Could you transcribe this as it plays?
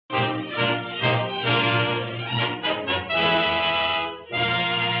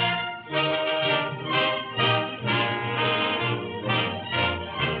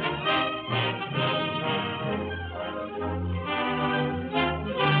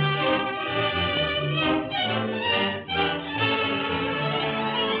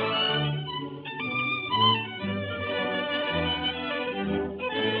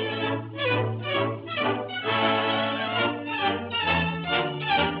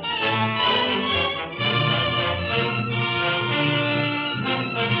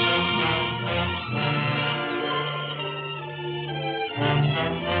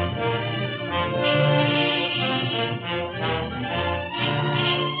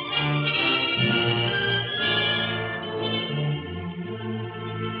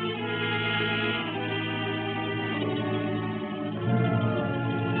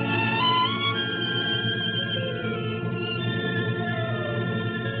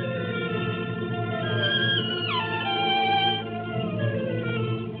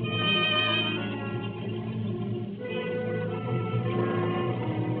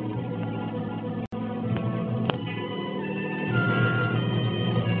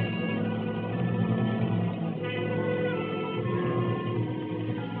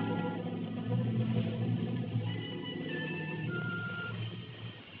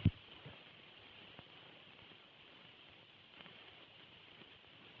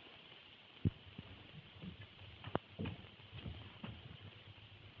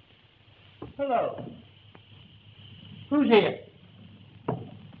Hello. Who's here?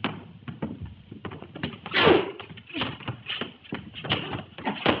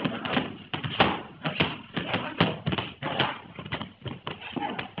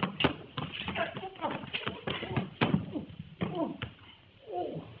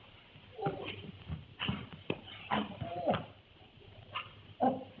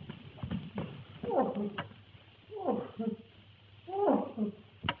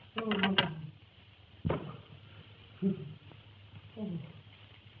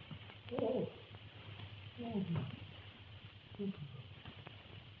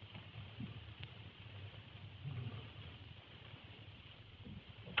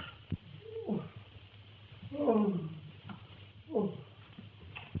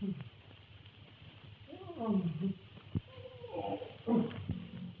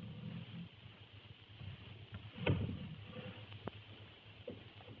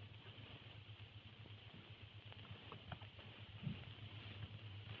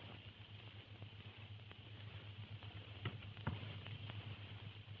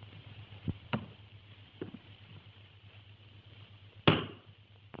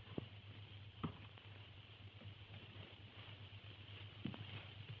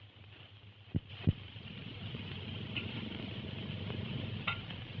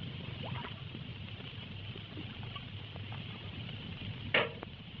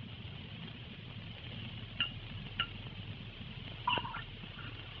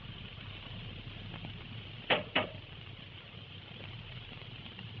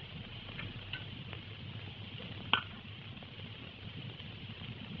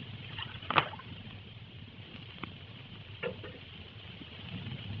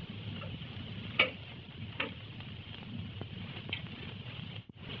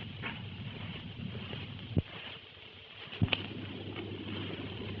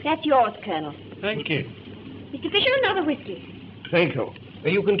 That's yours, Colonel. Thank you. Mr. Fisher, another whiskey. Thank you.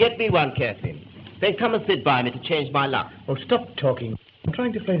 You can get me one, Kathleen. Then come and sit by me to change my luck. Oh, stop talking. I'm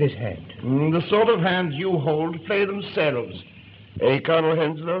trying to play this hand. The sort of hands you hold play themselves. Eh, Colonel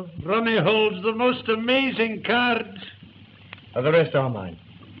Henslow? Ronnie holds the most amazing cards. The rest are mine.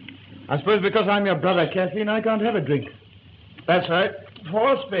 I suppose because I'm your brother, Kathleen, I can't have a drink. That's right.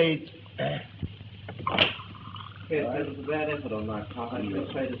 4 spades. It was a bad effort on my part. I'm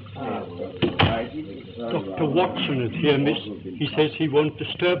afraid it's Dr. Watson is here, miss. He says he won't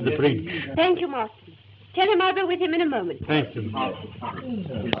disturb the bridge. Thank you, Marston. Tell him I'll be with him in a moment. Thank you. How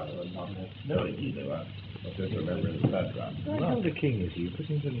the king is he? Put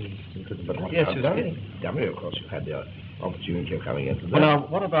him to me. Yes, dummy, of course. You had the opportunity of coming into that. Well, now,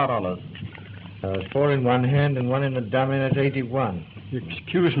 what about honours? 4 in one hand and 1 in the dummy, that's 81.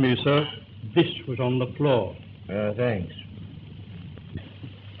 Excuse me, sir. This was on the floor. Thanks.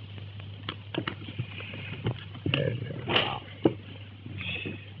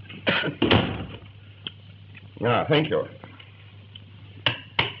 Thank you.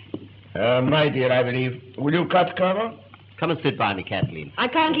 My dear, I believe. Will you cut, Colonel? Come and sit by me, Kathleen. I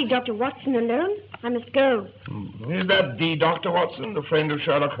can't leave Dr. Watson alone. I must go. Is that the Dr. Watson, the friend of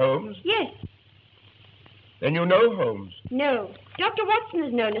Sherlock Holmes? Yes. Then you know Holmes. No. Dr. Watson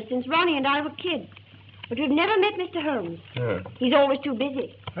has known us since Ronnie and I were kids. But we've never met Mr. Holmes. He's always too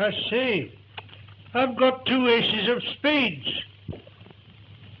busy. I see. I've got 2 aces of spades.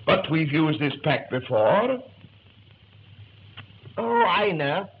 But we've used this pack before. Oh, I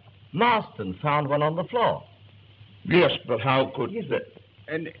know. Marston found one on the floor. Yes, but how could... Yes, but...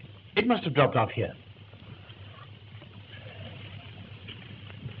 And it must have dropped off here.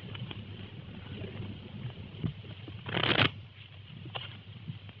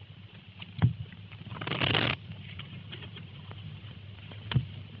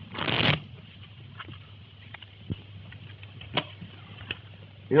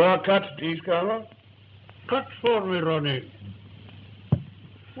 Your cut, please, Colonel. Cut for me, Ronnie.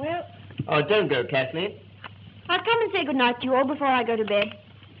 Well, Oh, don't go, Kathleen. I'll come and say good night to you all before I go to bed.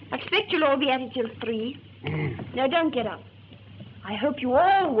 I expect you'll all be at it till 3. No, don't get up. I hope you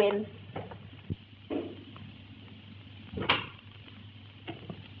all win.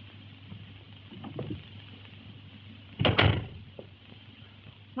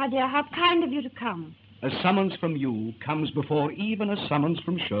 My dear, how kind of you to come. A summons from you comes before even a summons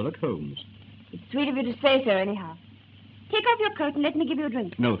from Sherlock Holmes. It's sweet of you to say so, anyhow. Take off your coat and let me give you a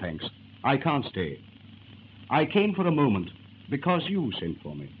drink. No, thanks. I can't stay. I came for a moment because you sent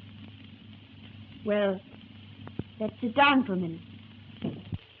for me. Well, let's sit down for a minute.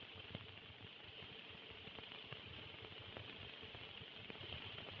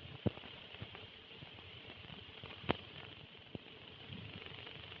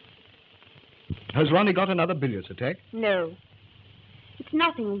 Has Ronnie got another bilious attack? No. It's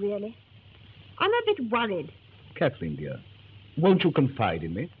nothing, really. I'm a bit worried. Kathleen, dear, won't you confide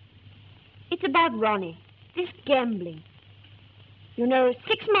in me? It's about Ronnie. This gambling. You know,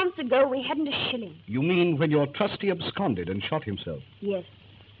 6 months ago we hadn't a shilling. You mean when your trustee absconded and shot himself? Yes.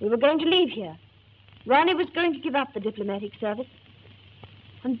 We were going to leave here. Ronnie was going to give up the diplomatic service.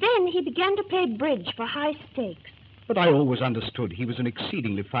 And then he began to play bridge for high stakes. But I always understood he was an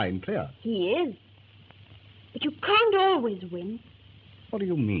exceedingly fine player. He is. But you can't always win. What do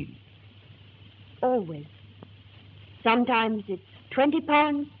you mean? Always. Sometimes it's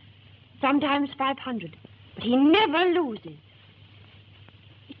 £20, sometimes 500. But he never loses.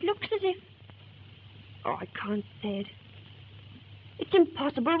 It looks as if... Oh, I can't say it. It's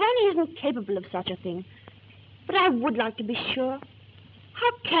impossible. Ronnie isn't capable of such a thing. But I would like to be sure.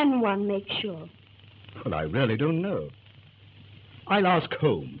 How can one make sure? Well, I really don't know. I'll ask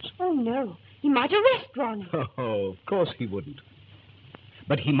Holmes. Oh, no. He might arrest Ronnie. Oh, of course he wouldn't.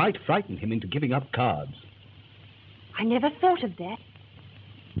 But he might frighten him into giving up cards. I never thought of that.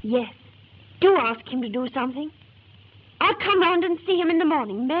 Yes. Do ask him to do something. I'll come round and see him in the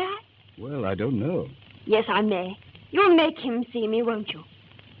morning, may I? Well, I don't know. Yes, I may. You'll make him see me, won't you?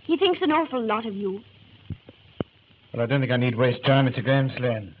 He thinks an awful lot of you. Well, I don't think I need waste time. It's a grand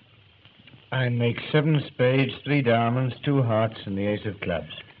slam. I make 7 spades, 3 diamonds, 2 hearts, and the ace of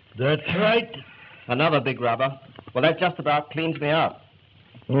clubs. That's right. Another big rubber. Well, that just about cleans me up.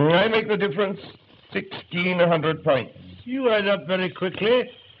 I make the difference. 1,600 points. You add up very quickly.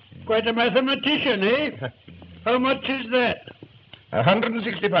 Quite a mathematician, eh? How much is that?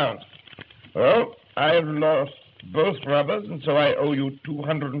 £160. Well, I've lost both rubbers, and so I owe you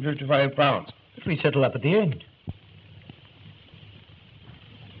 £255. If we settle up at the end.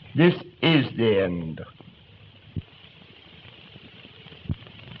 This is the end.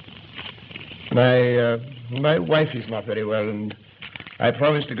 My wife is not very well, and I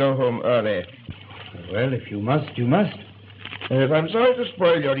promised to go home early. Well, if you must, you must. I'm sorry to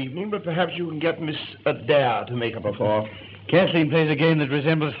spoil your evening, but perhaps you can get Miss Adair to make up a for. Kathleen plays a game that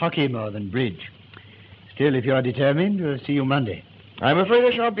resembles hockey more than bridge. Still, if you're determined, we'll see you Monday. I'm afraid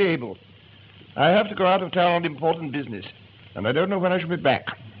I shan't be able. I have to go out of town on important business, and I don't know when I shall be back.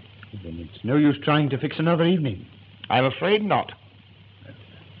 Then it's no use trying to fix another evening. I'm afraid not.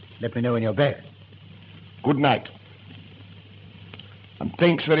 Let me know when you're back. Good night. And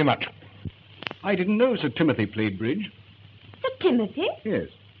thanks very much. I didn't know Sir Timothy played bridge. Sir Timothy? Yes.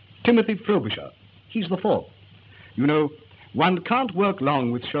 Timothy Frobisher. He's the 4th. You know, one can't work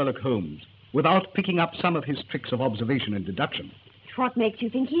long with Sherlock Holmes without picking up some of his tricks of observation and deduction. What makes you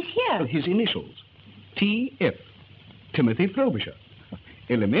think he's here? His initials. T.F. Timothy Frobisher.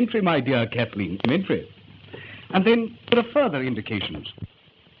 Elementary, my dear Kathleen, elementary. And then there are further indications.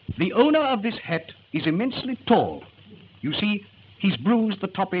 The owner of this hat is immensely tall. You see, he's bruised the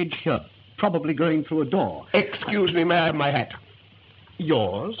top edge here, probably going through a door. Excuse me, may I have my hat?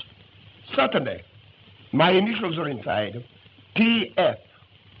 Yours? Certainly. My initials are inside. T.F.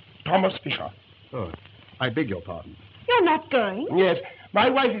 Thomas Fisher. Oh, I beg your pardon. You're not going? Yes, my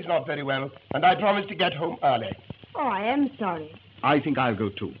wife is not very well, and I promised to get home early. Oh, I am sorry. I think I'll go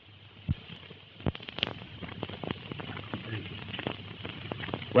too.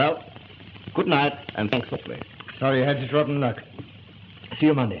 Well, good night, and thanks awfully. Sorry you had such rotten luck. See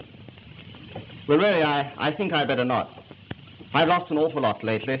you Monday. Well, really, I think I better not. I've lost an awful lot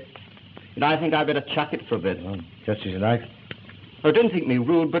lately, and I think I better chuck it for a bit. Oh, just as you like. Oh, don't think me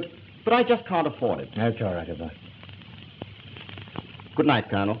rude, but I just can't afford it. That's all right, Abba. Good night,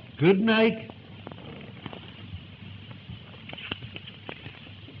 Colonel. Good night.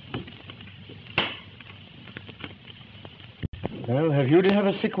 Well, have you to have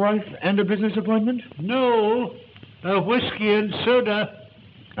a sick wife and a business appointment? No, a whiskey and soda.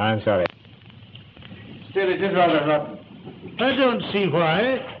 I'm sorry. Still, it is rather rotten. I don't see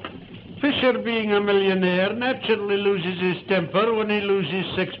why. Fisher, being a millionaire, naturally loses his temper when he loses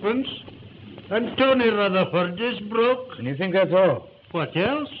 6pence. And Tony Rutherford is broke. And you think that's all? What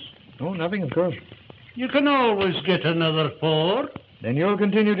else? Oh, nothing, of course. You can always get another 4. Then you'll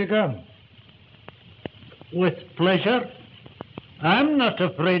continue to come. With pleasure. I'm not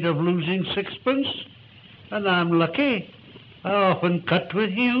afraid of losing 6pence. And I'm lucky. I often cut with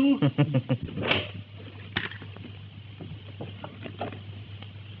you.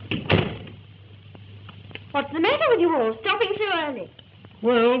 What's the matter with you all, stopping so early?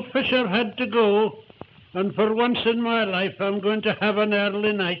 Well, Fisher had to go. And for once in my life, I'm going to have an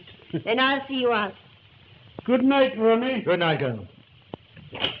early night. Then I'll see you out. Good night, Ronnie. Good night, Colonel.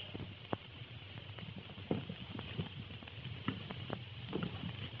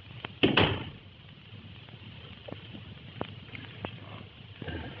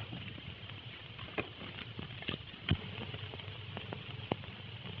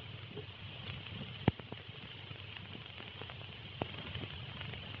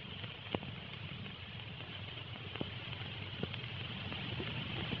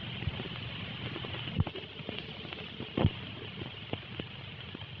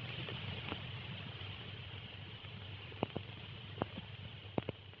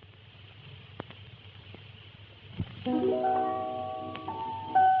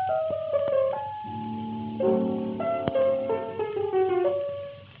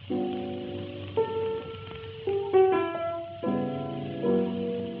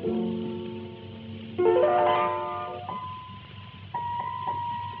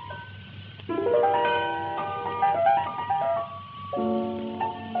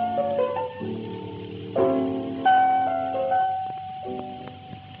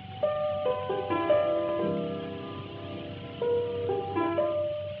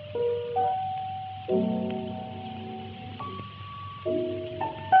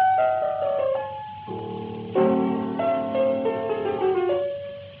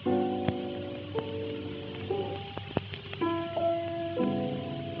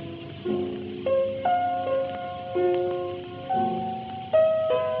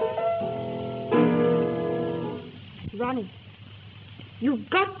 Ronnie, you've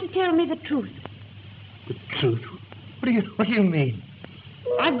got to tell me the truth. The truth? What do you mean?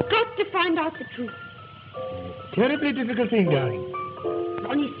 I've got to find out the truth. Terribly difficult thing, darling.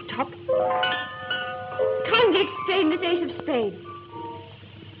 Ronnie, stop. Kindly explain this ace of spades.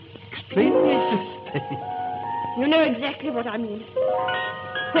 Explain the ace of spades. You know exactly what I mean.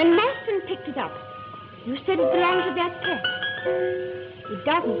 When Marston picked it up, you said it belonged to that pack. It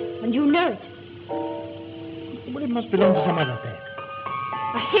doesn't, and you know it. Well, it must belong to some other pack.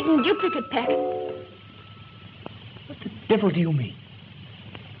 A hidden duplicate pack. What the devil do you mean?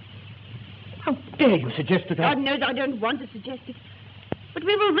 How dare you suggest that God knows I don't want to suggest it. But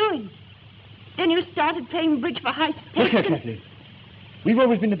we were ruined. Then you started playing bridge for high stakes. Look here, Kathleen. We've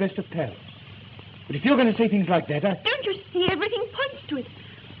always been the best of pals. But if you're going to say things like that, Don't you see? Everything points to it.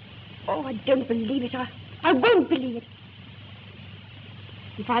 Oh, I don't believe it. I won't believe it.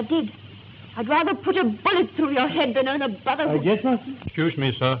 If I did, I'd rather put a bullet through your head than own a brotherhood. Yes, Master? Excuse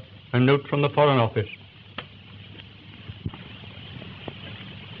me, sir. A note from the Foreign Office.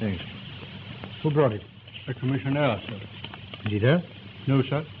 Thanks. Who brought it? The Commissioner, sir. Is he there? No,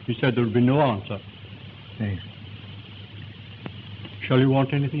 sir. He said there would be no answer. Thanks. Shall you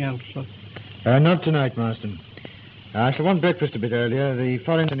want anything else, sir? Not tonight, Marston. I shall want breakfast a bit earlier. The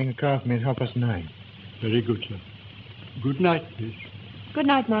foreign sending a car for me at 9:30. Very good, sir. Good night, please. Good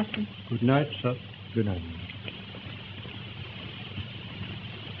night, Marston. Good night, sir. Good night.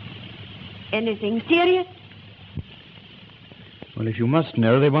 Anything serious? Well, if you must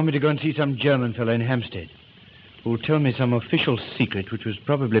know, they want me to go and see some German fellow in Hampstead who'll tell me some official secret which was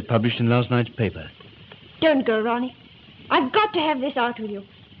probably published in last night's paper. Don't go, Ronnie. I've got to have this out with you.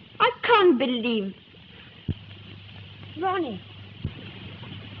 I can't believe... Ronnie.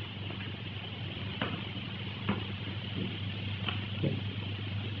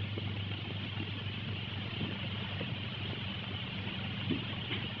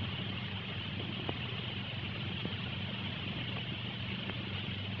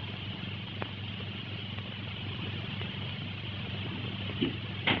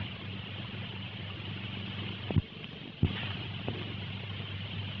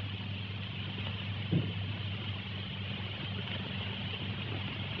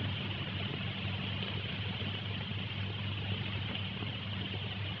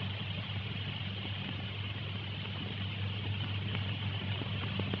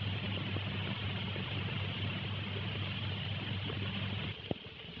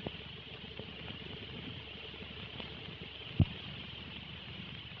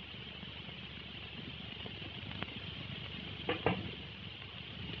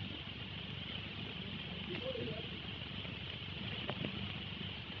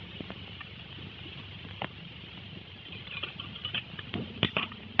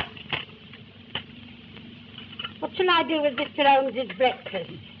 What shall I do with Mr. Holmes's breakfast?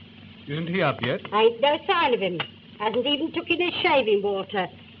 Isn't he up yet? Ain't no sign of him. Hasn't even took in his shaving water.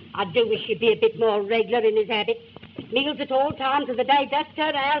 I do wish he'd be a bit more regular in his habits. Meals at all times of the day does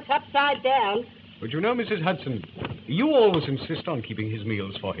turn a house upside down. But you know, Mrs. Hudson, you always insist on keeping his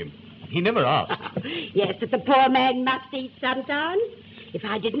meals for him. He never asks. Yes, but the poor man must eat sometimes. If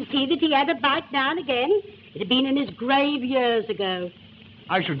I didn't see that he had a bite now and again, it'd have been in his grave years ago.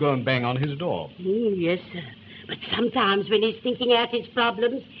 I should go and bang on his door. Yes, sir. But sometimes when he's thinking out his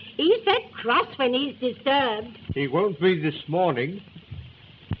problems, he's that cross when he's disturbed. He won't be this morning.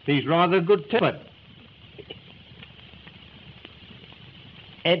 He's rather good-tempered.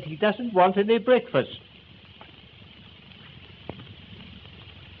 And he doesn't want any breakfast.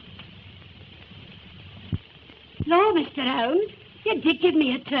 Law, Mr. Holmes, you did give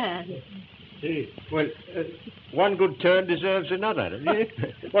me a turn. Well, one good turn deserves another.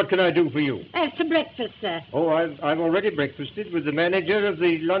 What can I do for you? Some breakfast, sir. Oh, I've already breakfasted with the manager of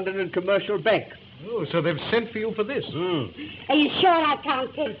the London and Commercial Bank. Oh, so they've sent for you for this? Are you sure I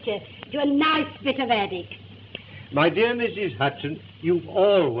can't tempt you to a nice bit of attic? My dear Mrs. Hudson, you've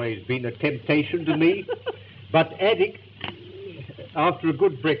always been a temptation to me. But attic, after a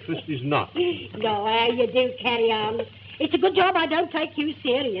good breakfast, is not. No, you do carry on. It's a good job I don't take you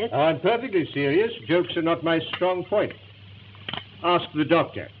serious. I'm perfectly serious. Jokes are not my strong point. Ask the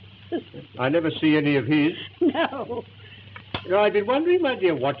doctor. I never see any of his. No. You know, I've been wondering, my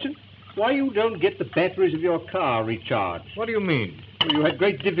dear Watson, why you don't get the batteries of your car recharged. What do you mean? Well, you had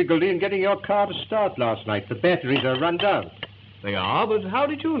great difficulty in getting your car to start last night. The batteries are run down. They are, but how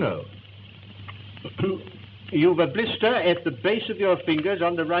did you know? You've a blister at the base of your fingers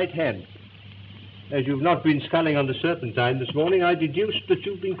on the right hand. As you've not been sculling on the Serpentine this morning, I deduced that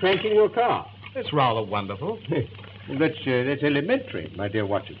you've been cranking your car. That's rather wonderful. That's elementary, my dear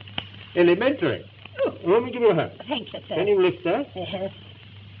Watson. Elementary. Oh, let me give you a hand. Thank you, sir. Can you lift that? Yes.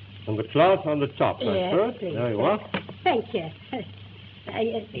 And the cloth on the top, I Yes, suppose. please. There you are. Thank you.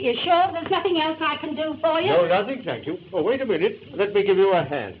 You sure there's nothing else I can do for you? No, nothing, thank you. Oh, wait a minute. Let me give you a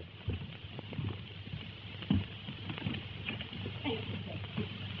hand.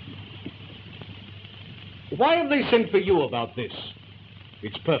 Why have they sent for you about this?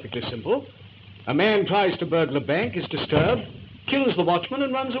 It's perfectly simple. A man tries to burgle a bank, is disturbed, kills the watchman,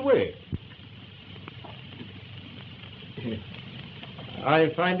 and runs away.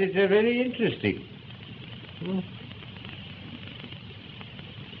 I find it very interesting.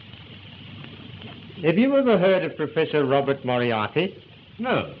 Have you ever heard of Professor Robert Moriarty?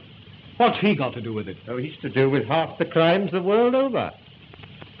 No. What's he got to do with it? Oh, he's to do with half the crimes the world over.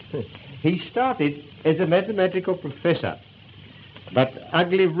 He started as a mathematical professor, but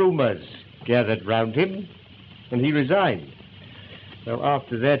ugly rumors gathered round him, and he resigned. So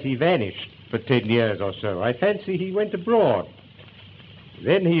after that, he vanished for 10 years or so. I fancy he went abroad.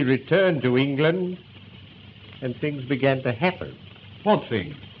 Then he returned to England, and things began to happen. What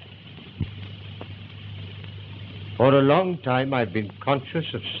thing? For a long time, I've been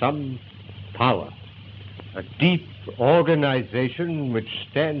conscious of some power, a deep organization which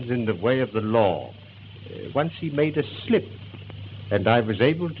stands in the way of the law. Once he made a slip, and I was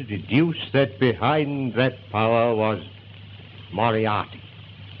able to deduce that behind that power was Moriarty.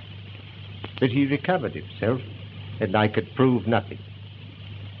 But he recovered himself, and I could prove nothing.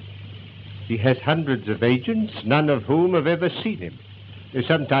 He has hundreds of agents, none of whom have ever seen him.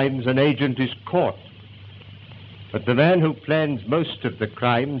 Sometimes an agent is caught. But the man who plans most of the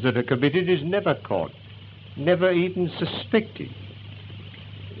crimes that are committed is never caught, never even suspected.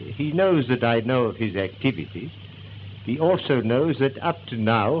 He knows that I know of his activities. He also knows that up to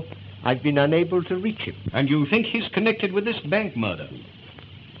now, I've been unable to reach him. And you think he's connected with this bank murder?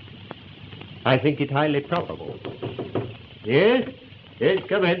 I think it highly probable. Yes? Yes,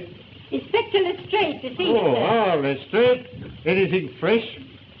 come in. Inspector Lestrade to see you, Oh, sir. Lestrade. Anything fresh?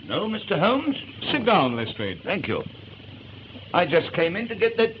 No, Mr. Holmes? Sit down, Lestrade. Thank you. I just came in to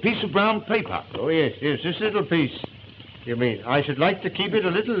get that piece of brown paper. Oh, yes, this little piece. You mean, I should like to keep it a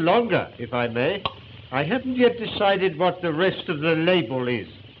little longer, if I may. I haven't yet decided what the rest of the label is.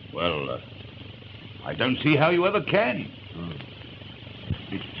 Well, I don't see how you ever can.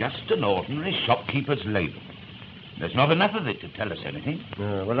 It's just an ordinary shopkeeper's label. There's not enough of it to tell us anything.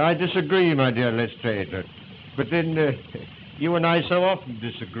 Well, I disagree, my dear Lestrade. But then, you and I so often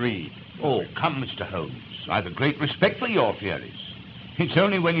disagree. Oh, come, Mr. Holmes. I've a great respect for your theories. It's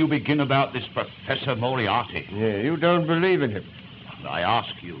only when you begin about this Professor Moriarty. Yeah, you don't believe in him. I ask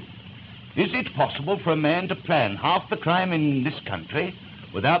you, is it possible for a man to plan half the crime in this country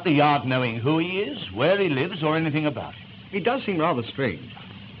without the Yard knowing who he is, where he lives, or anything about him? It does seem rather strange.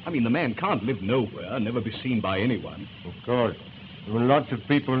 I mean, the man can't live nowhere, never be seen by anyone. Of course. Well, lots of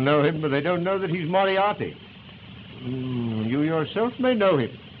people know him, but they don't know that he's Moriarty. You yourself may know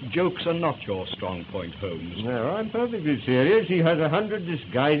him. Jokes are not your strong point, Holmes. No, I'm perfectly serious. He has 100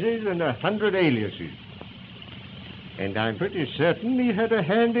 disguises and 100 aliases. And I'm pretty certain he had a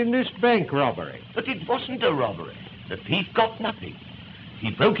hand in this bank robbery. But it wasn't a robbery. The thief got nothing.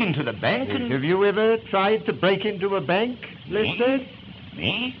 He broke into the bank and... Have you ever tried to break into a bank, Lestrade?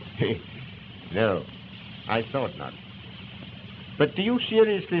 Me? No, I thought not. But do you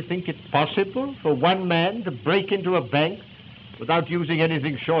seriously think it possible for one man to break into a bank without using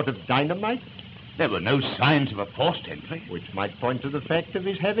anything short of dynamite? There were no signs of a forced entry. Which might point to the fact of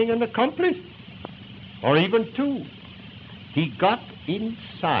his having an accomplice. Or even two. He got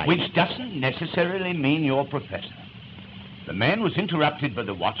inside. Which doesn't necessarily mean you're Professor. The man was interrupted by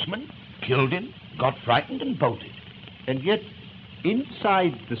the watchman, killed him, got frightened and bolted. And yet,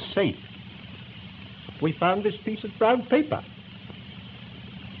 inside the safe, we found this piece of brown paper.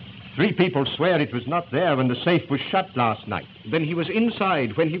 3 people swear it was not there when the safe was shut last night. Then he was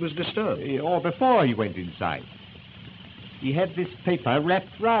inside when he was disturbed. Or before he went inside. He had this paper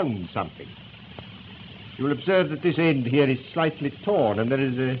wrapped round something. You'll observe that this end here is slightly torn and there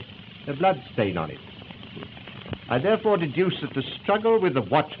is a blood stain on it. I therefore deduce that the struggle with the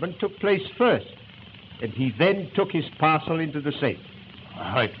watchman took place first, and he then took his parcel into the safe.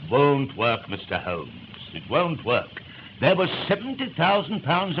 Oh, it won't work, Mr. Holmes. It won't work. There was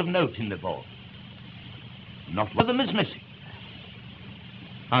 £70,000 of note in the vault. Not one of them is missing.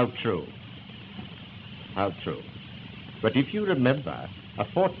 How true. How true. But if you remember, a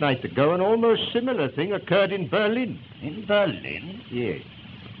fortnight ago, an almost similar thing occurred in Berlin. In Berlin? Yes.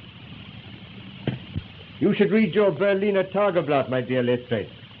 You should read your Berliner Tageblatt, my dear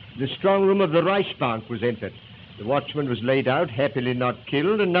Lestrade. The strong room of the Reichsbank was entered. The watchman was laid out, happily not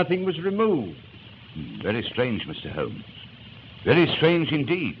killed, and nothing was removed. Very strange, Mr. Holmes. Very strange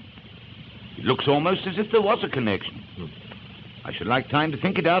indeed. It looks almost as if there was a connection. I should like time to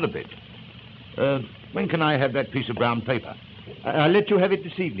think it out a bit. When can I have that piece of brown paper? I'll let you have it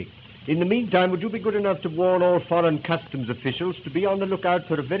this evening. In the meantime, would you be good enough to warn all foreign customs officials to be on the lookout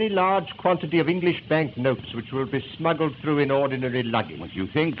for a very large quantity of English banknotes which will be smuggled through in ordinary luggage? What do you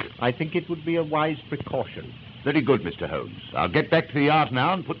think? I think it would be a wise precaution. Very good, Mr. Holmes. I'll get back to the art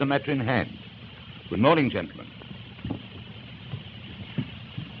now and put the matter in hand. Good morning, gentlemen.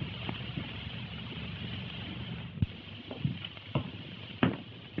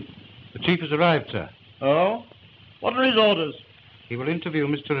 The chief has arrived, sir. Oh? What are his orders? He will interview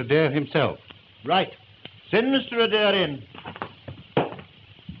Mr. Adair himself. Right. Send Mr. Adair in.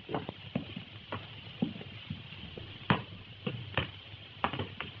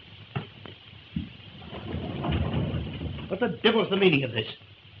 What the devil's the meaning of this?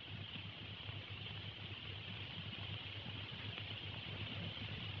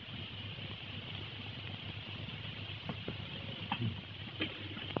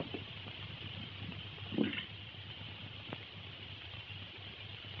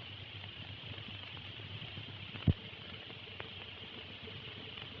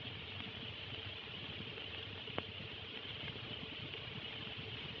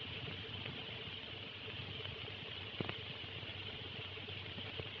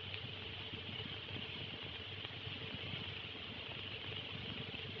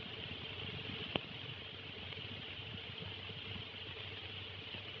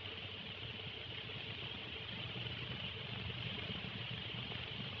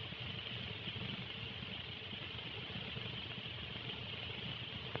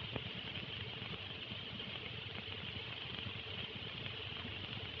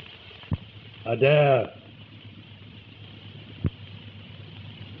 Adair.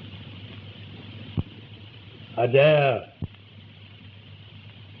 Adair.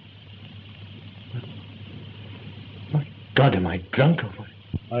 My God, am I drunk or what?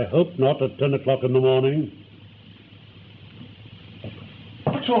 I hope not at 10 o'clock in the morning.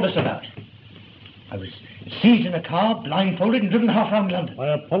 What's all this about? I was seized in a car, blindfolded, and driven half round London.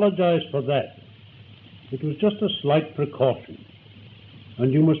 I apologize for that. It was just a slight precaution.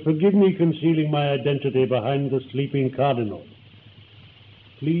 And you must forgive me concealing my identity behind the sleeping cardinal.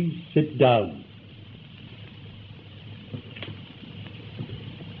 Please sit down.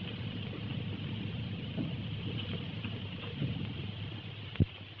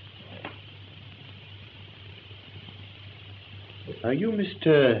 Are you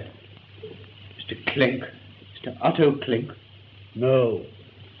Mr. Clink? Mr. Otto Clink? No.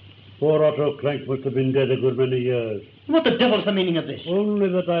 Poor Otto Clink must have been dead a good many years. What the devil's the meaning of this? Only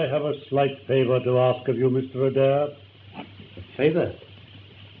that I have a slight favor to ask of you, Mr. Adair. A favor?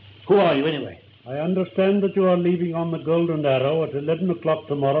 Who are you, anyway? I understand that you are leaving on the Golden Arrow at 11 o'clock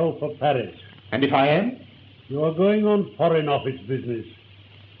tomorrow for Paris. And if I am? You are going on Foreign Office business,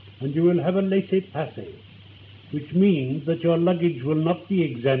 and you will have a laissez-passer, which means that your luggage will not be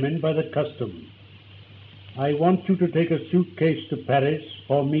examined by the customs. I want you to take a suitcase to Paris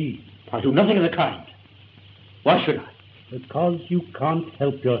for me. I'll do nothing of the kind. Why should I? Because you can't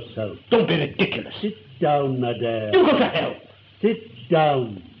help yourself. Don't be ridiculous. Sit down, Adair. You go to hell. Sit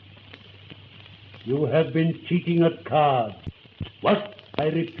down. You have been cheating at cards. What? I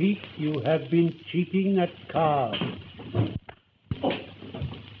repeat, you have been cheating at cards. Oh.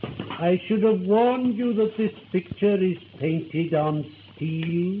 I should have warned you that this picture is painted on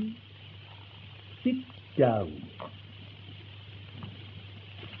steel. Sit down.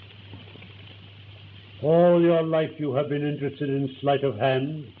 All your life you have been interested in sleight of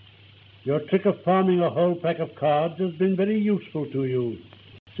hand. Your trick of palming a whole pack of cards has been very useful to you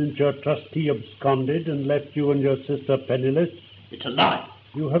since your trustee absconded and left you and your sister penniless. It's a lie.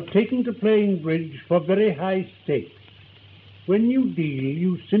 You have taken to playing bridge for very high stakes. When you deal,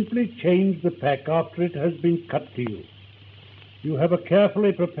 you simply change the pack after it has been cut to you. You have a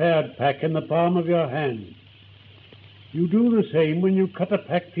carefully prepared pack in the palm of your hand. You do the same when you cut a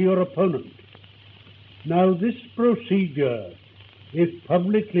pack to your opponent. Now, this procedure, if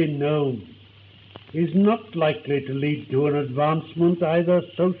publicly known, is not likely to lead to an advancement either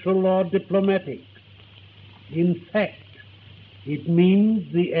social or diplomatic. In fact, it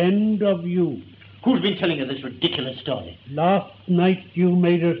means the end of you. Who's been telling you this ridiculous story? Last night you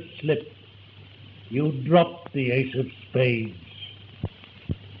made a slip. You dropped the ace of spades.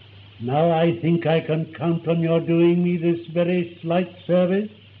 Now I think I can count on your doing me this very slight service.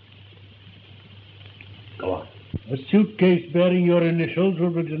 Go on. A suitcase bearing your initials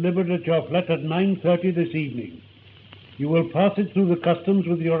will be delivered at your flat at 9:30 this evening. You will pass it through the customs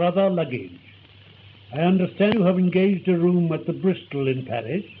with your other luggage. I understand you have engaged a room at the Bristol in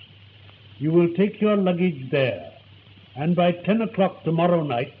Paris. You will take your luggage there, and by 10 o'clock tomorrow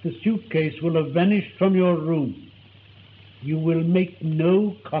night, the suitcase will have vanished from your room. You will make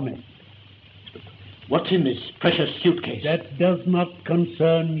no comment. What's in this precious suitcase? That does not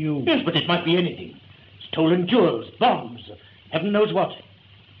concern you. Yes, but it might be anything. Stolen jewels, bombs, heaven knows what.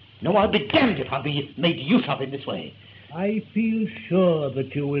 No, I'll be damned if I'll be made use of in this way. I feel sure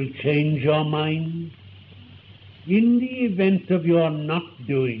that you will change your mind. In the event of your not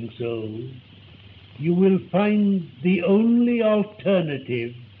doing so, you will find the only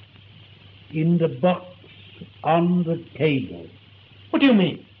alternative in the box on the table. What do you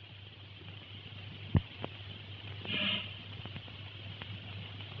mean?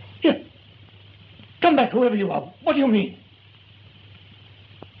 Here. Come back, whoever you are. What do you mean?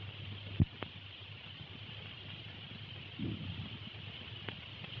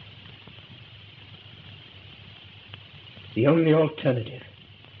 The only alternative.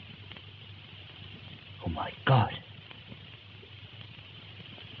 Oh, my God.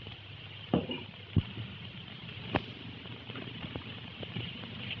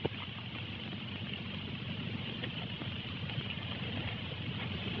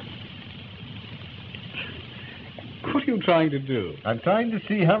 What are you trying to do? I'm trying to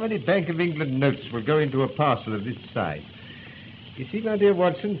see how many Bank of England notes will go into a parcel of this size. You see, my dear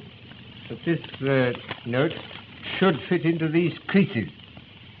Watson, that this note should fit into these creases.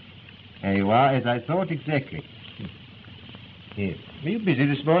 There you are, as I thought exactly. Here. Were you busy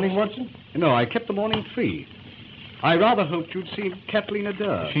this morning, Watson? No, I kept the morning free. I rather hoped you'd see Kathleen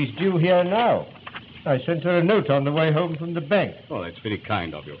Adair. She's due here now. I sent her a note on the way home from the bank. Oh, that's very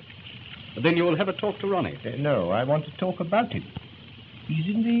kind of you. Then you will have a talk to Ronnie. No, I want to talk about him.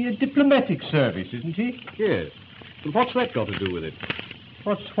 He's in the diplomatic service, isn't he? Yes. And what's that got to do with it?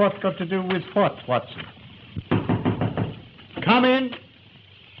 What's what got to do with what, Watson? Come in.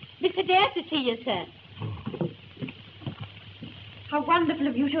 Mr. Dare to see you, sir. How wonderful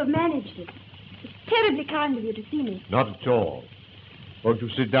of you to have managed it. It's terribly kind of you to see me. Not at all. Won't you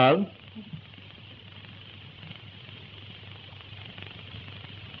sit down?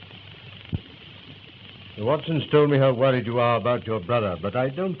 Watson's told me how worried you are about your brother, but I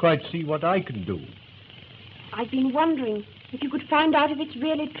don't quite see what I can do. I've been wondering if you could find out if it's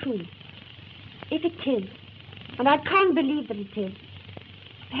really true. If it is, and I can't believe that it is,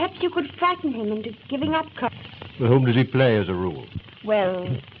 perhaps you could frighten him into giving up. With whom does he play as a rule? Well,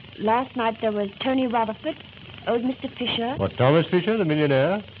 last night there was Tony Rutherford, old Mr. Fisher. What, Thomas Fisher, the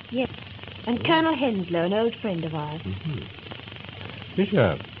millionaire? Yes, and Colonel Henslow, an old friend of ours. Mm-hmm.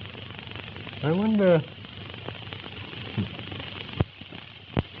 Fisher, I wonder...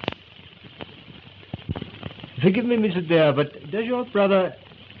 Forgive me, Miss Adair, but does your brother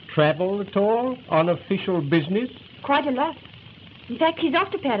travel at all on official business? Quite a lot. In fact, he's off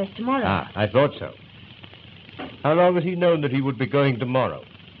to Paris tomorrow. Ah, I thought so. How long has he known that he would be going tomorrow?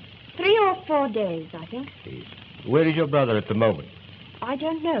 3 or 4 days, I think. Yes. Where is your brother at the moment? I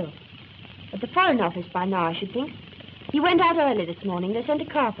don't know. At the Foreign Office by now, I should think. He went out early this morning. They sent a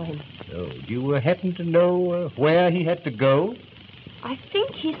car for him. Oh, do you happen to know where he had to go? I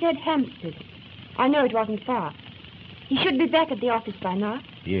think he said Hampstead. I know it wasn't far. He should be back at the office by now.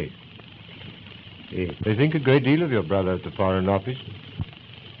 Yes. Yes. They think a great deal of your brother at the Foreign Office.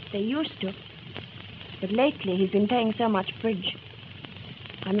 They used to. But lately he's been playing so much bridge.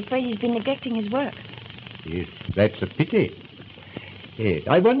 I'm afraid he's been neglecting his work. Yes, that's a pity. Yes.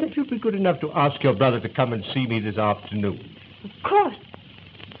 I wonder if you'd be good enough to ask your brother to come and see me this afternoon. Of course.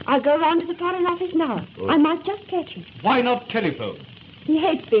 I'll go round to the Foreign Office now. Oh. I might just catch him. Why not telephone? He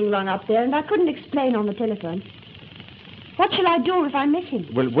hates being rung up there, and I couldn't explain on the telephone. What shall I do if I miss him?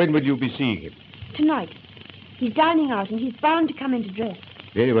 Well, when will you be seeing him? Tonight. He's dining out, and he's bound to come in to dress.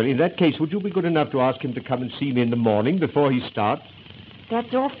 Very well. In that case, would you be good enough to ask him to come and see me in the morning before he starts?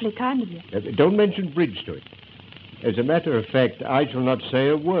 That's awfully kind of you. Don't mention bridge to it. As a matter of fact, I shall not say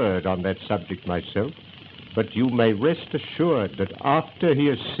a word on that subject myself. But you may rest assured that after he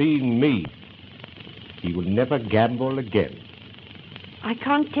has seen me, he will never gamble again. I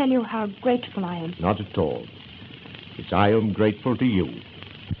can't tell you how grateful I am. Not at all. It's I am grateful to you.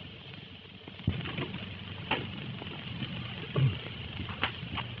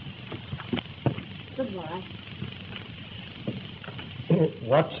 Goodbye.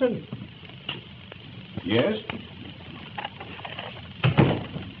 Watson? Yes?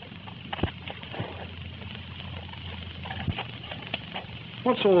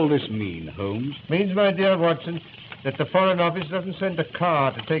 What's all this mean, Holmes? Means, my dear Watson, that the Foreign Office doesn't send a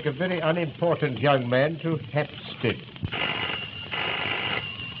car to take a very unimportant young man to Hampstead.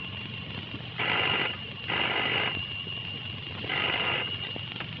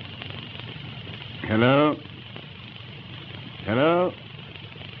 Hello? Hello?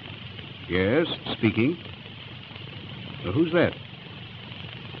 Yes, speaking. Who's that?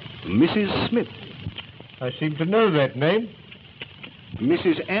 Mrs. Smith. I seem to know that name.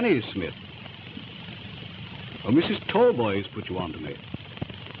 Mrs. Annie Smith. Oh, Mrs. Tallboys put you on to me.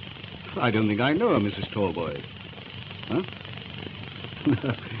 I don't think I know a Mrs. Tallboys. Huh?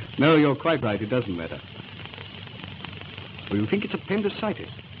 No, you're quite right. It doesn't matter. Well, you think it's appendicitis.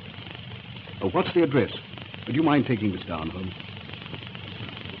 Oh, what's the address? Would you mind taking this down, Holmes?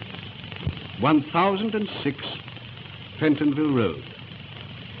 1006 Pentonville Road.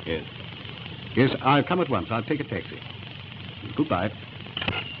 Yes. Yes, I'll come at once. I'll take a taxi. Goodbye.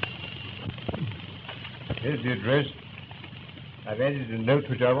 Here's the address. I've added a note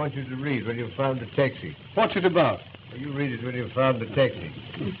which I want you to read when you've found the taxi. What's it about? You read it when you've found the taxi.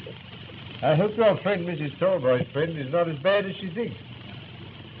 I hope your friend, Mrs. Tallboy's friend, is not as bad as she thinks.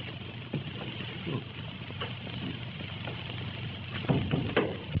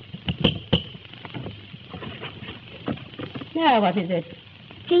 Now, what is it?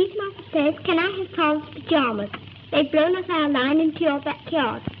 Please, Mother says, can I have Paul's pajamas? They've blown us our line into your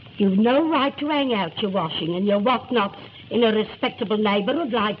backyard. You've no right to hang out your washing and your whatnots in a respectable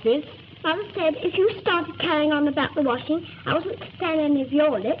neighbourhood like this. Mother said if you started carrying on about the washing, I wasn't to stand any of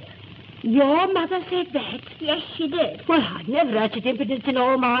your lip. Your mother said that? Yes, she did. Well, I've never had such impudence in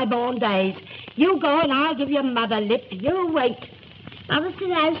all my born days. You go and I'll give your mother lip. You wait. Mother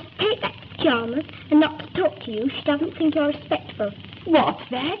said I was to take back the pajamas and not to talk to you. She doesn't think you're respectful. What's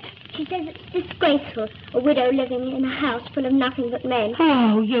that? She says it's disgraceful, a widow living in a house full of nothing but men.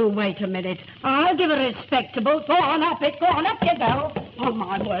 Oh, you wait a minute. I'll give her respectable. Go on up it. Go on up, you go. Oh,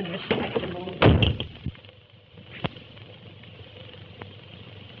 my word, respectable.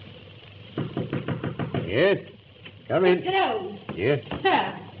 Yes? Come in. Mr. Holmes. Yes?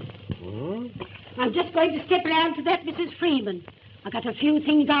 Sir, I'm just going to step round to that Mrs. Freeman. I've got a few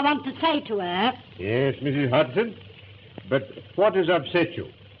things I want to say to her. Yes, Mrs. Hudson. But what has upset you?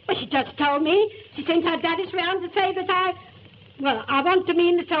 Well, she just told me. She sent her daddies round to say that I want to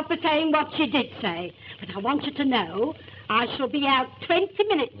mean myself for saying what she did say. But I want you to know I shall be out 20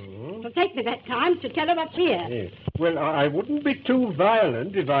 minutes. It'll take me that time to tell her what's here. Yes. Well, I wouldn't be too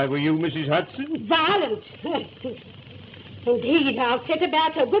violent if I were you, Mrs. Hudson. Violent? Indeed, I'll set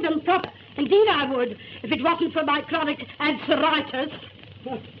about her good and proper. Indeed, I would, if it wasn't for my chronic ulceritis.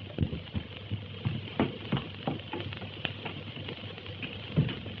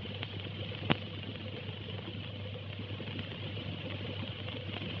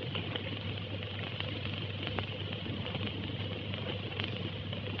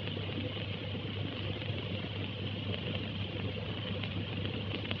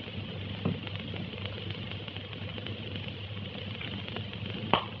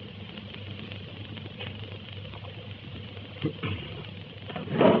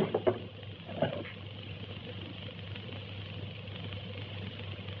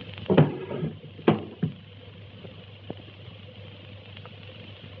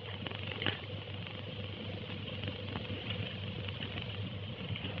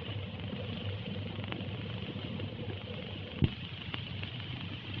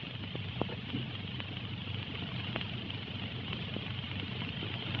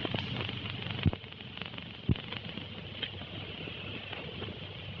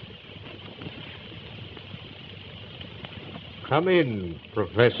 Come in,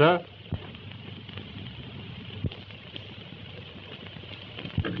 Professor.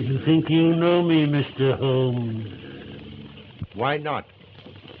 You think you know me, Mr. Holmes? Why not?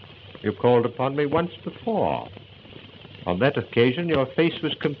 You called upon me once before. On that occasion, your face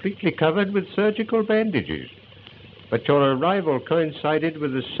was completely covered with surgical bandages. But your arrival coincided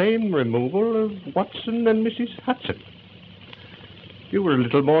with the same removal of Watson and Mrs. Hudson. You were a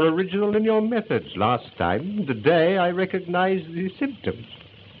little more original in your methods last time. Today, I recognize the symptoms.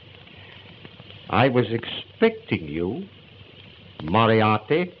 I was expecting you,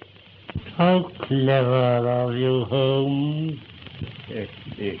 Moriarty. How clever of you, Holmes. Yes,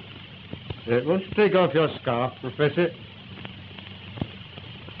 yes. Won't you take off your scarf, Professor?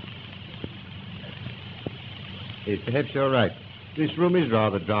 Yes, perhaps you're right. This room is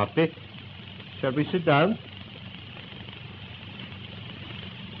rather draughty. Shall we sit down?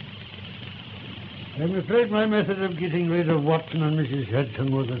 I'm afraid my method of getting rid of Watson and Mrs.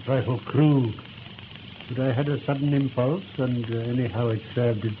 Hudson was a trifle crude. But I had a sudden impulse, and anyhow it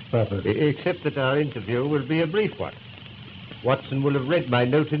served its purpose. Except that our interview will be a brief one. Watson will have read my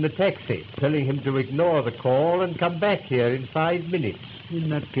note in the taxi, telling him to ignore the call and come back here in 5 minutes. In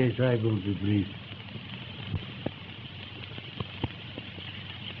that case, I will be brief.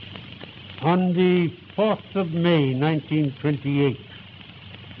 On the 4th of May, 1928,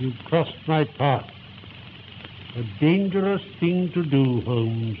 you crossed my path. A dangerous thing to do,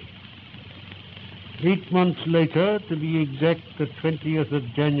 Holmes. 8 months later, to be exact, the 20th of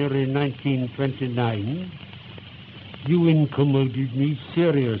January, 1929, you incommoded me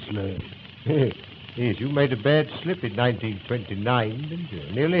seriously. Yes, you made a bad slip in 1929, didn't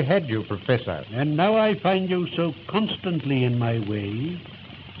you? Nearly had you, Professor. And now I find you so constantly in my way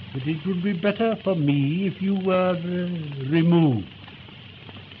that it would be better for me if you were removed.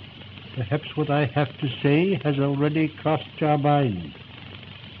 Perhaps what I have to say has already crossed your mind.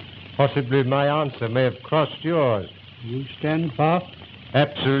 Possibly my answer may have crossed yours. You stand fast?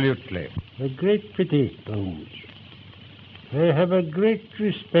 Absolutely. A great pity, Holmes. I have a great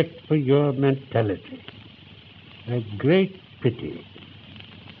respect for your mentality. A great pity.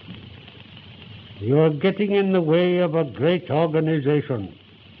 You're getting in the way of a great organization,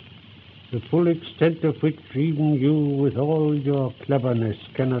 the full extent of which even you, with all your cleverness,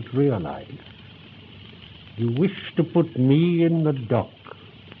 cannot realize. You wish to put me in the dock.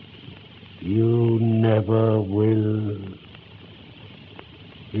 You never will.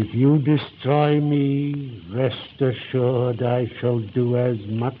 If you destroy me, rest assured I shall do as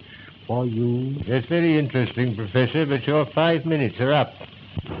much for you. That's very interesting, Professor, but your 5 minutes are up.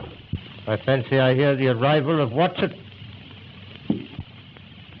 I fancy I hear the arrival of Watson.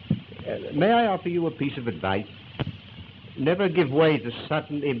 May I offer you a piece of advice? Never give way to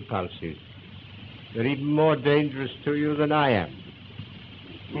sudden impulses. They're even more dangerous to you than I am.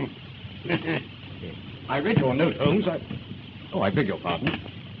 I read your note, Holmes. I beg your pardon.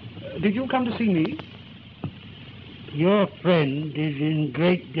 Did you come to see me? Your friend is in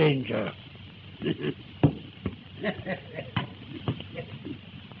great danger.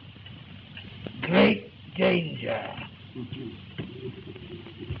 Great danger.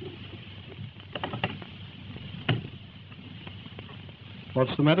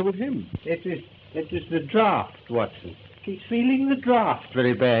 What's the matter with him? It is the draft, Watson. He's feeling the draft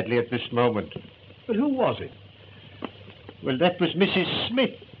very badly at this moment. But who was it? Well, that was Mrs.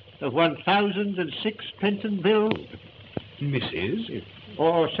 Smith of 1006 Penton Bill. Mrs.?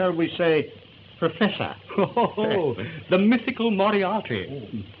 Or shall we say, Professor. Oh, the mythical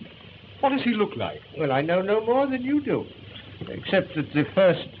Moriarty. What does he look like? Well, I know no more than you do. Except that the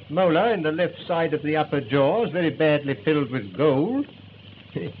first molar in the left side of the upper jaw is very badly filled with gold.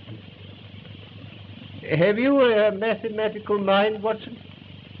 Have you a mathematical mind, Watson?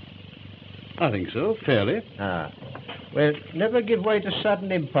 I think so, fairly. Ah. Well, never give way to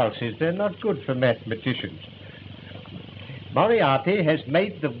sudden impulses. They're not good for mathematicians. Moriarty has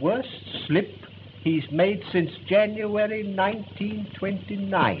made the worst slip he's made since January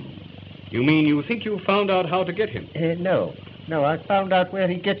 1929. You mean you think you found out how to get him? No. No, I found out where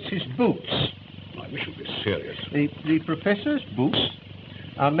he gets his boots. I wish you'd be serious. The professor's boots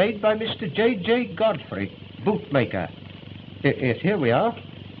are made by Mr. J.J. Godfrey, bootmaker. Yes, here we are.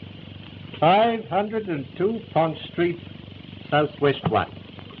 502 Pont Street, Southwest 1.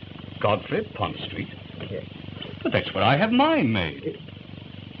 Godfrey, Pont Street? Yes. But that's where I have mine made.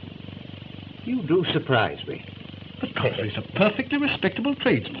 You do surprise me. But Godfrey's a perfectly respectable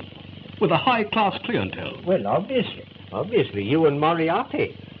tradesman with a high-class clientele. Well, obviously. Obviously, you and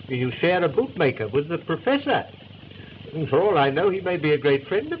Moriarty. You share a bootmaker with the professor. And for all I know, he may be a great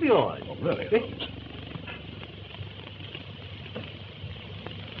friend of yours. Oh, really, Holmes?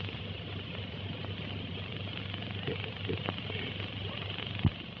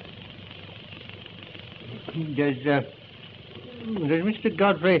 Does Mr.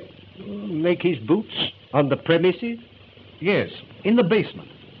 Godfrey make his boots on the premises? Yes, in the basement.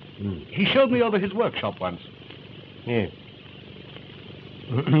 He showed me over his workshop once. Yes.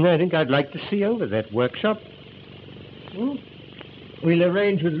 I think I'd like to see over that workshop. We'll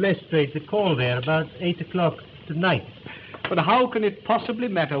arrange with Lestrade to call there about 8 o'clock tonight. But how can it possibly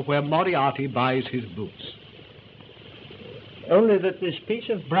matter where Moriarty buys his boots? Only that this piece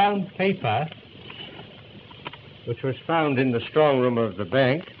of brown paper, which was found in the strong room of the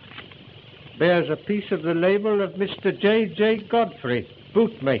bank, bears a piece of the label of Mr. J.J. Godfrey,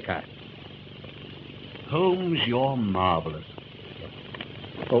 bootmaker. Holmes, you're marvelous.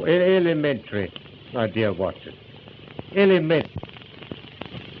 Oh, elementary, my dear Watson. Elementary.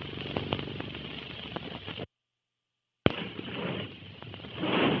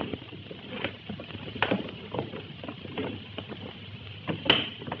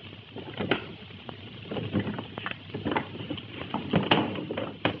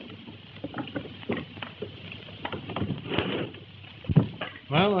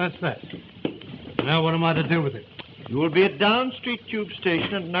 Well, that's that. Now what am I to do with it? You will be at Down Street Tube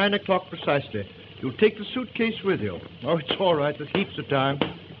Station at 9 o'clock precisely. You'll take the suitcase with you. Oh, it's all right. There's heaps of time.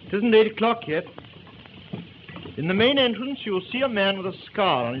 It isn't 8 o'clock yet. In the main entrance, you will see a man with a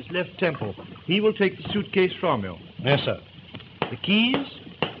scar on his left temple. He will take the suitcase from you. Yes, sir. The keys?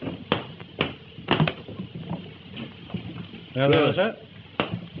 Hello, sir.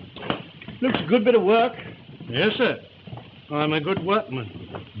 Looks a good bit of work. Yes, sir. I'm a good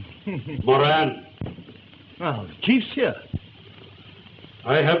workman. Moran, Oh, the chief's here.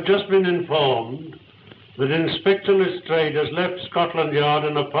 I have just been informed that Inspector Lestrade has left Scotland Yard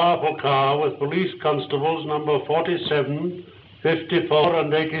in a powerful car with police constables number 47, 54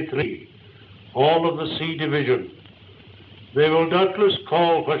 and 83, all of the C Division. They will doubtless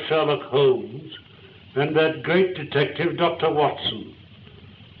call for Sherlock Holmes and that great detective, Dr. Watson.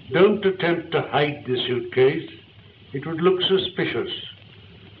 Don't attempt to hide the suitcase. It would look suspicious.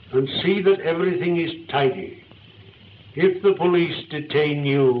 And see that everything is tidy. If the police detain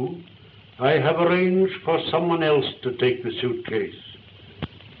you, I have arranged for someone else to take the suitcase.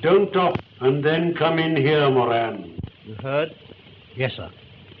 Don't talk and then come in here, Moran. You heard? Yes, sir.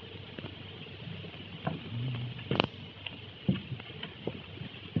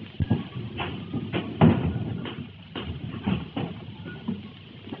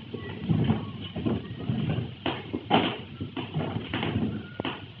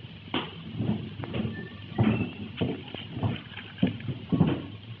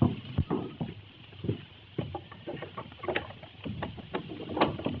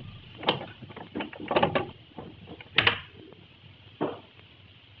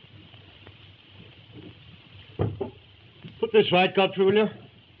 Put this right, Godfrey, will you?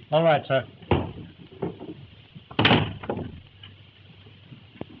 All right, sir.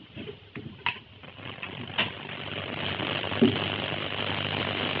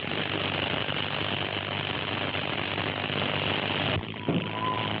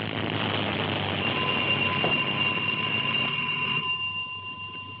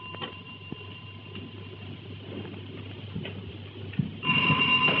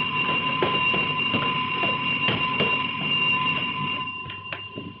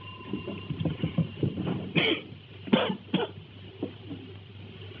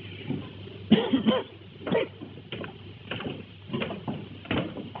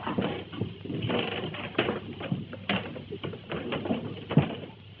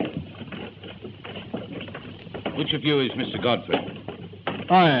 Which of you is Mr. Godfrey?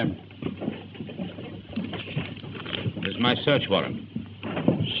 I am. There's my search warrant.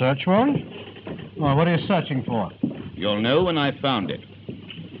 Search warrant? Well, what are you searching for? You'll know when I found it.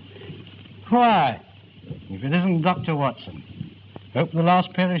 Why? If it isn't Dr. Watson. Hope the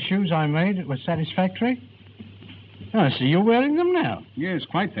last pair of shoes I made was satisfactory. I see you're wearing them now. Yes,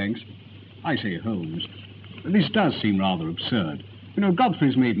 quite thanks. I say, Holmes, this does seem rather absurd. You know,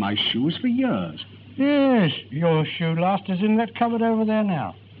 Godfrey's made my shoes for years. Yes, your shoe last is in that cupboard over there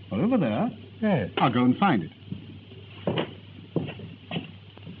now. Over there? Yes. I'll go and find it.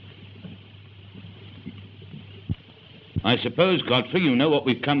 I suppose, Godfrey, you know what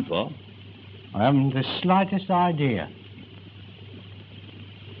we've come for. I haven't the slightest idea.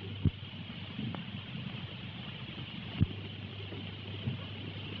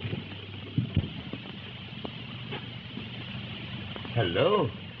 Hello.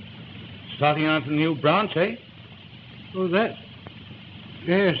 Starting out a new branch, eh? Oh, that?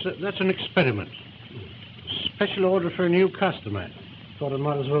 Yes, that's an experiment. Special order for a new customer. Thought I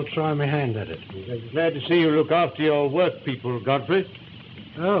might as well try my hand at it. I'm glad to see you look after your work people, Godfrey.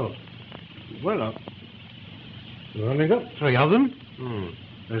 Oh. Well, we've only got 3 of them.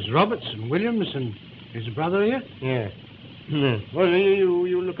 There's Roberts and Williams and his brother here. Yeah. Well,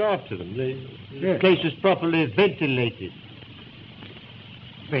 you look after them. The place is properly ventilated.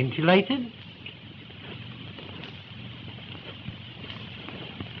 Ventilated?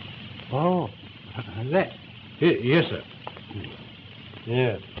 Oh, that. Yes, sir.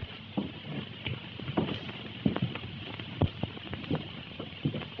 Yeah.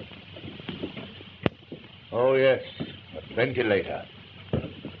 Oh, yes. A ventilator.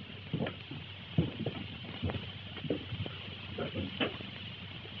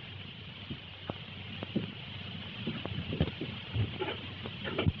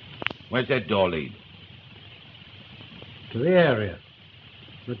 Where's that door lead? To the area.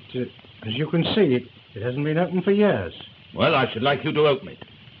 But as you can see, it hasn't been opened for years. Well, I should like you to open it.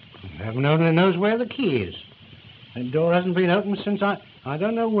 Heaven only knows where the key is. That door hasn't been opened since I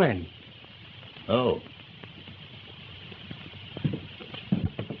don't know when. Oh.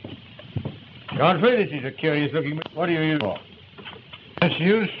 Godfrey, this is a curious looking... What do you use for? It's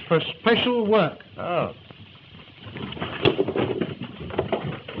used for special work. Oh.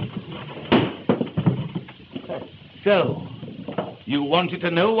 So, you wanted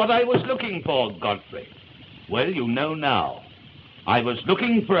to know what I was looking for, Godfrey. Well, you know now. I was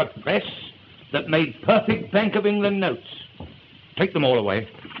looking for a press that made perfect Bank of England notes. Take them all away.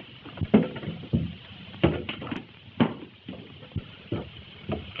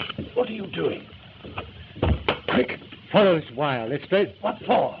 What are you doing? Quick, follow this wire, Lestrade. What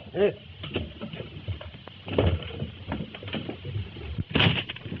for?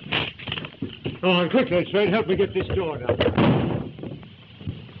 Oh, quick, Lestrade, help me get this door down.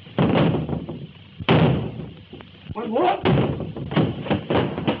 What?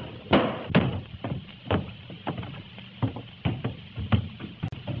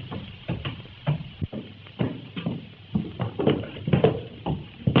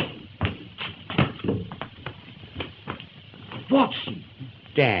 Watson.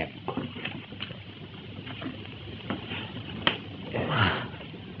 Damn.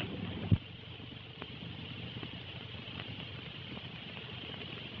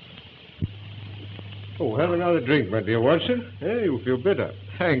 Oh, have another drink, my dear Watson. Hey, you feel better.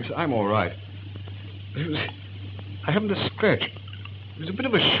 Thanks, I'm all right. I haven't a scratch. It was a bit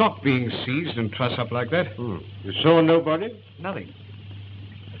of a shock being seized and trussed up like that. You saw nobody? Nothing.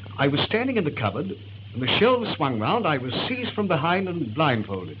 I was standing in the cupboard, and the shelves swung round. I was seized from behind and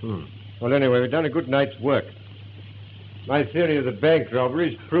blindfolded. Well, anyway, we've done a good night's work. My theory of the bank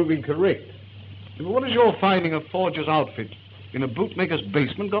robbery is proving correct. But what has your finding a forger's outfit in a bootmaker's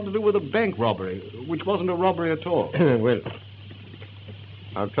basement got to do with a bank robbery, which wasn't a robbery at all? Well,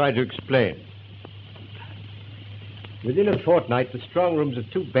 I'll try to explain. Within a fortnight, the strong rooms of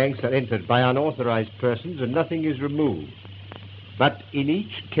 2 banks are entered by unauthorized persons and nothing is removed. But in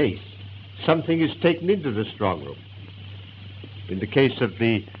each case, something is taken into the strong room. In the case of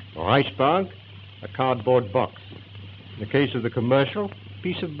the Reichsbank, a cardboard box. In the case of the commercial, a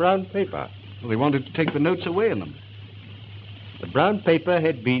piece of brown paper. Well, they wanted to take the notes away in them. The brown paper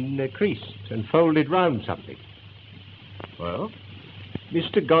had been creased and folded round something. Well?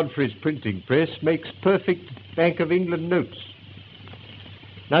 Mr. Godfrey's printing press makes perfect Bank of England notes.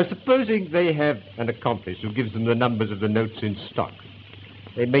 Now, supposing they have an accomplice who gives them the numbers of the notes in stock.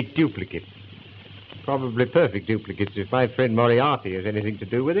 They make duplicates. Probably perfect duplicates if my friend Moriarty has anything to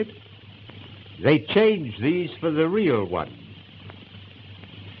do with it. They change these for the real one.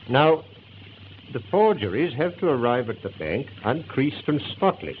 Now, the forgeries have to arrive at the bank uncreased and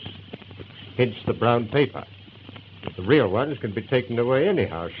spotless. Hence the brown paper. The real ones can be taken away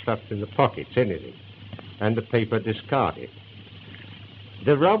anyhow, stuffed in the pockets, anything. And the paper discarded.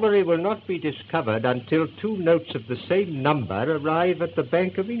 The robbery will not be discovered until 2 notes of the same number arrive at the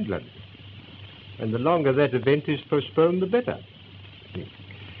Bank of England. And the longer that event is postponed, the better.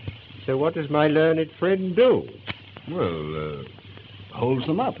 So what does my learned friend do? Well, holds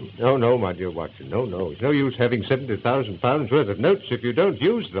them up. No, my dear Watson, no. It's no use having £70,000 worth of notes if you don't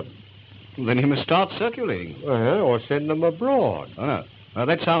use them. Well, then he must start circulating. Or send them abroad. Oh, no. Now,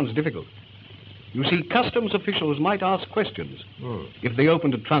 that sounds difficult. You see, customs officials might ask questions if they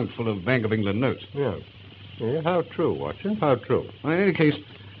opened a trunk full of Bank of England notes. Yeah. How true, Watson? How true? Well, in any case,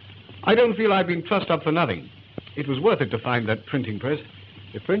 I don't feel I've been trussed up for nothing. It was worth it to find that printing press.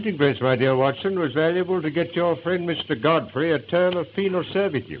 The printing press, my dear Watson, was valuable to get your friend Mr. Godfrey a term of penal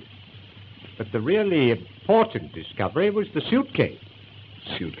servitude. But the really important discovery was the suitcase.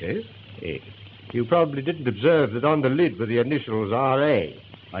 Suitcase? You probably didn't observe that on the lid were the initials R.A.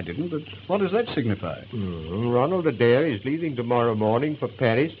 I didn't, but what does that signify? Ronald Adair is leaving tomorrow morning for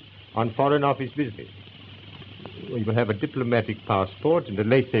Paris on Foreign Office business. He will have a diplomatic passport and a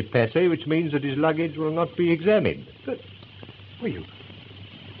laissez-passer, which means that his luggage will not be examined. But, well,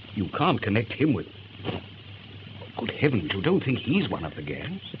 you can't connect him with... Good heavens, you don't think he's one of the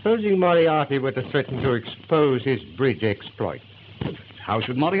gang? Supposing Moriarty were to threaten to expose his bridge exploit. How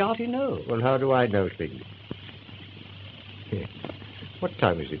should Moriarty know? Well, how do I know things? What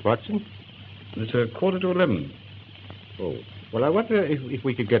time is it, Watson? It's 11:15. Oh. Well, I wonder if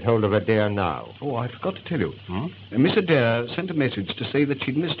we could get hold of Adair now. Oh, I forgot to tell you. Miss Adair sent a message to say that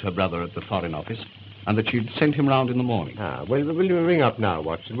she'd missed her brother at the Foreign Office and that she'd send him round in the morning. Well, will you ring up now,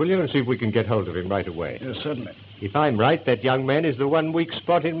 Watson, will you, and see if we can get hold of him right away? Yes, certainly. If I'm right, that young man is the one weak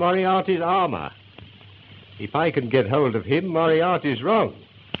spot in Moriarty's armor. If I can get hold of him, Moriarty's wrong.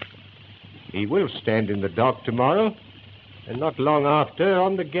 He will stand in the dock tomorrow, and not long after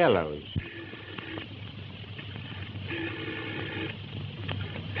on the gallows.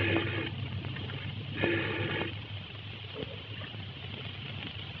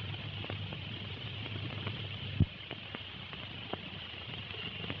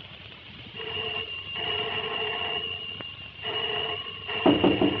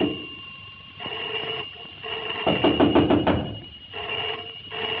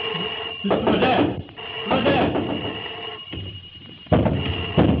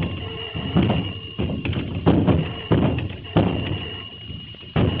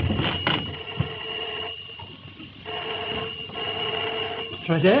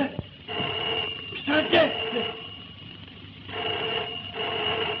 Mr. Adair? Mr. Adair!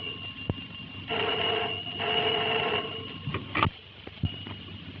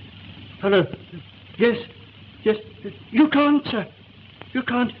 Hello. Yes. You can't, sir. You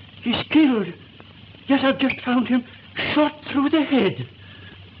can't. He's killed. Yes, I've just found him shot through the head.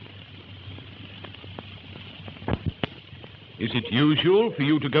 Is it usual for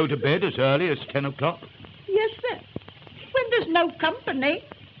you to go to bed as early as 10 o'clock? Yes, sir. When there's no company.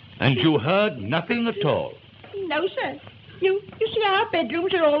 And you heard nothing at all? No, sir. You see, our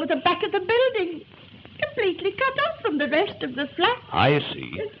bedrooms are all at the back of the building, completely cut off from the rest of the flat. I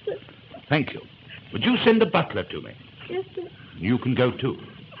see. Yes, sir. Thank you. Would you send the butler to me? Yes, sir. You can go too.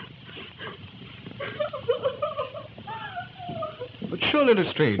 But surely,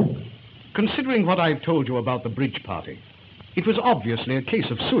 Lestrade, considering what I've told you about the bridge party, it was obviously a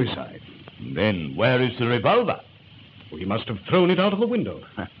case of suicide. Then where is the revolver? Well, he must have thrown it out of the window.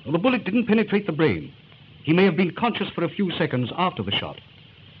 Well, the bullet didn't penetrate the brain. He may have been conscious for a few seconds after the shot.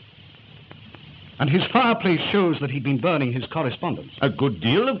 And his fireplace shows that he'd been burning his correspondence. A good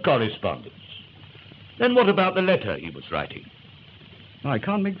deal of correspondence. Then what about the letter he was writing? I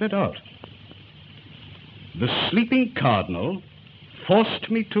can't make that out. The sleeping cardinal forced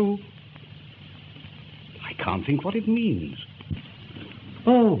me to... I can't think what it means.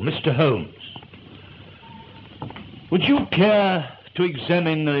 Oh, Mr. Holmes. Would you care to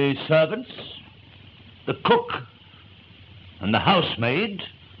examine the servants? The cook and the housemaid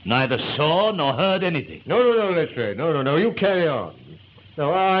neither saw nor heard anything. No, Lestrade. No. You carry on.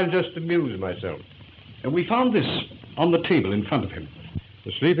 No, I'll just amuse myself. And we found this on the table in front of him.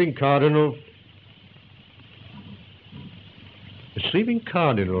 The sleeping cardinal. The sleeping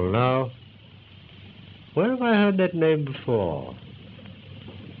cardinal, now. Where have I heard that name before?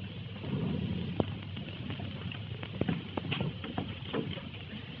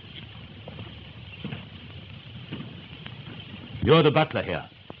 You're the butler here.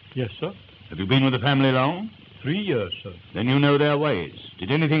 Yes, sir. Have you been with the family long? 3 years, sir. Then you know their ways.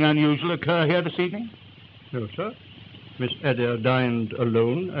 Did anything unusual occur here this evening? No, sir. Miss Adair dined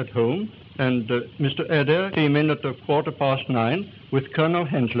alone at home, and Mr. Adair came in at 9:15 with Colonel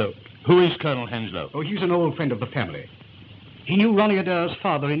Henslow. Who is Colonel Henslow? Oh, he's an old friend of the family. He knew Ronnie Adair's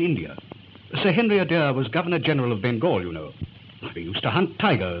father in India. Sir Henry Adair was Governor General of Bengal, you know. They used to hunt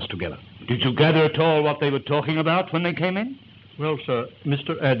tigers together. Did you gather at all what they were talking about when they came in? Well, sir,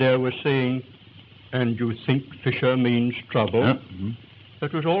 Mr. Adair was saying, "And you think Fisher means trouble?" Mm-hmm.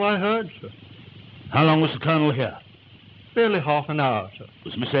 That was all I heard, sir. How long was the Colonel here? Barely half an hour, sir.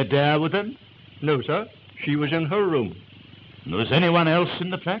 Was Miss Adair with him? No, sir. She was in her room. Was anyone else in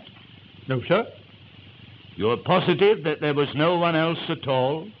the flat? No, sir. You're positive that there was no one else at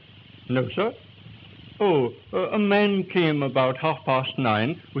all? No, sir. Oh, a man came about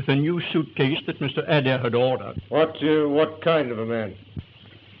 9:30 with a new suitcase that Mr. Adair had ordered. What kind of a man?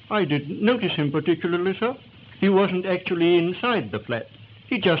 I didn't notice him particularly, sir. He wasn't actually inside the flat.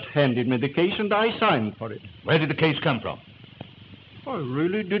 He just handed me the case and I signed for it. Where did the case come from? I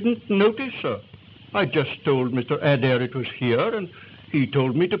really didn't notice, sir. I just told Mr. Adair it was here, and he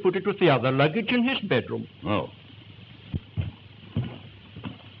told me to put it with the other luggage in his bedroom. Oh.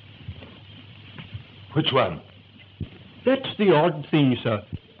 Which one? That's the odd thing, sir.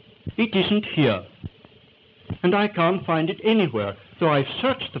 It isn't here. And I can't find it anywhere, though I've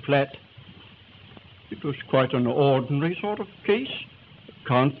searched the flat. It was quite an ordinary sort of case.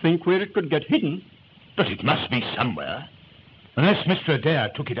 Can't think where it could get hidden. But it must be somewhere. Unless Mr.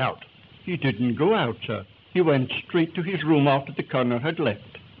 Adair took it out. He didn't go out, sir. He went straight to his room after the Colonel had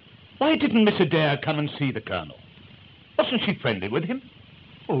left. Why didn't Miss Adair come and see the Colonel? Wasn't she friendly with him?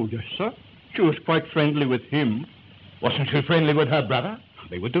 Oh, yes, sir. She was quite friendly with him. Wasn't she friendly with her brother?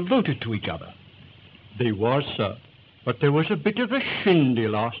 They were devoted to each other. They was, sir. But there was a bit of a shindy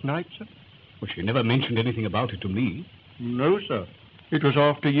last night, sir. Well, she never mentioned anything about it to me. No, sir. It was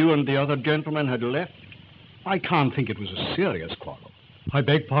after you and the other gentleman had left. I can't think it was a serious quarrel. I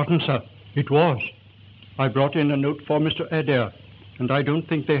beg pardon, sir. It was. I brought in a note for Mr. Adair, and I don't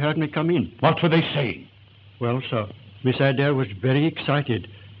think they heard me come in. What were they saying? Well, sir, Miss Adair was very excited,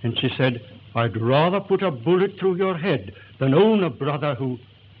 and she said, "I'd rather put a bullet through your head than own a brother who..."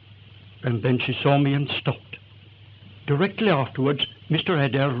 And then she saw me and stopped. Directly afterwards, Mr.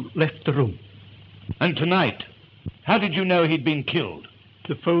 Adair left the room. And tonight, how did you know he'd been killed?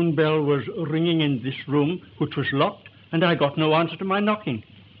 The phone bell was ringing in this room, which was locked, and I got no answer to my knocking.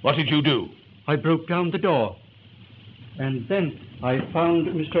 What did you do? I broke down the door. And then I found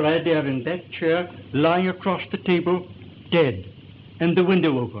Mr. Adair in that chair, lying across the table, dead, and the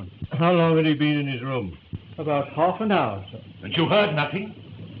window open. How long had he been in his room? About half an hour, sir. And you heard nothing?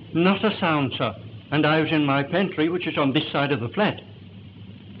 Not a sound, sir. And I was in my pantry, which is on this side of the flat.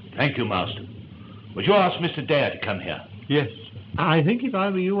 Thank you, Master. Would you ask Mr. Dare to come here? Yes. I think if I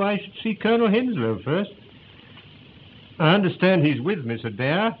were you, I should see Colonel Henslow first. I understand he's with Miss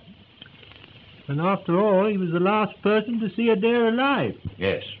Adair. And after all, he was the last person to see Adair alive.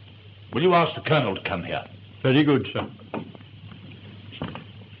 Yes. Will you ask the Colonel to come here? Very good, sir.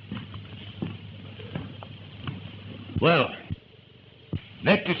 Well,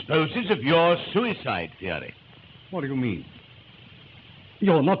 that disposes of your suicide theory. What do you mean?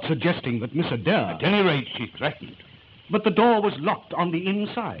 You're not suggesting that Miss Adair... At any rate, she threatened. But the door was locked on the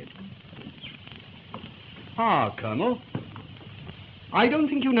inside. Ah, Colonel. I don't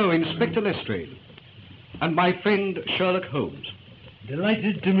think you know Inspector Lestrade and my friend Sherlock Holmes.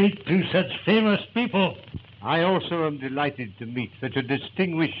 Delighted to meet two such famous people. I also am delighted to meet such a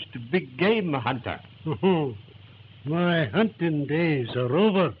distinguished big game hunter. My hunting days are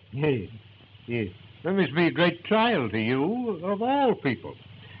over. Yes, yes. That must be a great trial to you, of all people.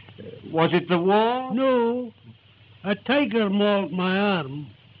 Was it the war? No. A tiger mauled my arm.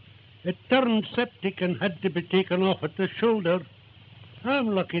 It turned septic and had to be taken off at the shoulder. I'm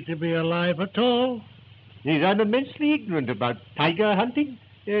lucky to be alive at all. Yes, I'm immensely ignorant about tiger hunting.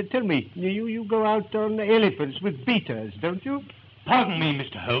 Tell me, you go out on elephants with beaters, don't you? Pardon me,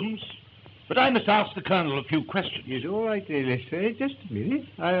 Mr. Holmes, but I must ask the Colonel a few questions. Yes, all right, Lestrade, just a minute.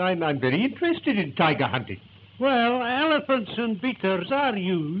 I'm very interested in tiger hunting. Well, elephants and beaters are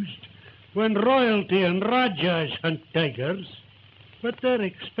used when royalty and rajas hunt tigers, but they're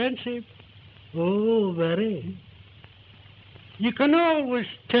expensive. Oh, very. You can always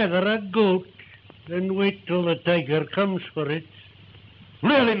tether a goat, then wait till the tiger comes for it.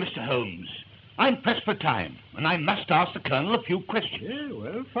 Really, Mr. Holmes, I'm pressed for time, and I must ask the Colonel a few questions. Yeah,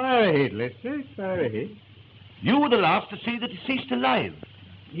 well, fire ahead, Lestrade, fire ahead. You were the last to see the deceased alive.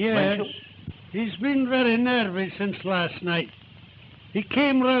 Yes. He's been very nervy since last night. He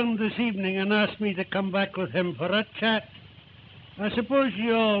came round this evening and asked me to come back with him for a chat. I suppose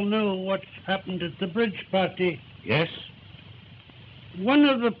you all know what happened at the bridge party. Yes? One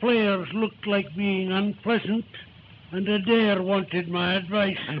of the players looked like being unpleasant, and Adair wanted my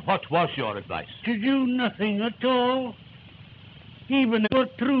advice. And what was your advice? To do nothing at all. Even if it were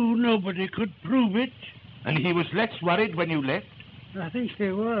true, nobody could prove it. And he was less worried when you left? I think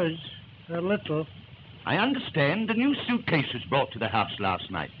he was, a little. I understand a new suitcase was brought to the house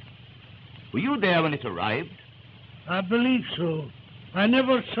last night. Were you there when it arrived? I believe so. I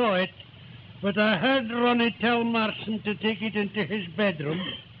never saw it, but I heard Ronnie tell Marson to take it into his bedroom.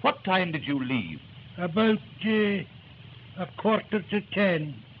 What time did you leave? About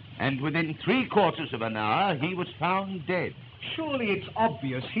 10:15. And within 3/4 of an hour, he was found dead. Surely it's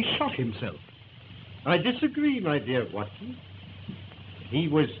obvious he shot himself. I disagree, my dear Watson. He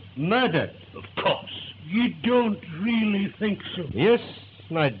was murdered. Of course. You don't really think so? Yes,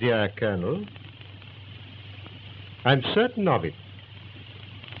 my dear Colonel. I'm certain of it.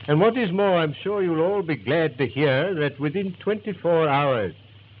 And what is more, I'm sure you'll all be glad to hear that within 24 hours,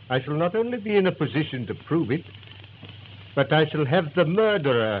 I shall not only be in a position to prove it, but I shall have the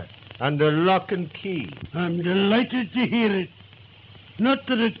murderer under lock and key. I'm delighted to hear it. Not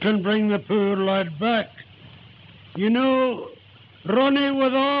that it can bring the poor lad back. You know, Ronnie,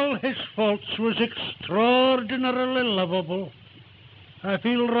 with all his faults, was extraordinarily lovable. I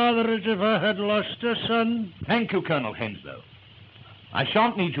feel rather as if I had lost a son. Thank you, Colonel Henslow. I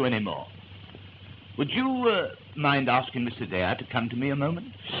shan't need you any more. Would you mind asking Mr. Dare to come to me a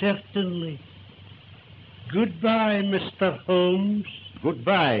moment? Certainly. Goodbye, Mr. Holmes.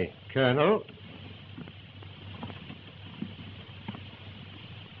 Goodbye, Colonel.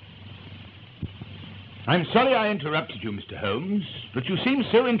 I'm sorry I interrupted you, Mr. Holmes, but you seem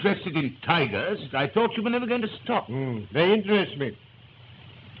so interested in tigers that I thought you were never going to stop. They interest me.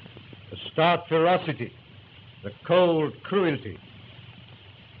 The stark ferocity, the cold cruelty.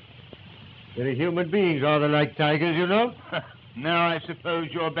 Very human beings are like tigers, you know. Now I suppose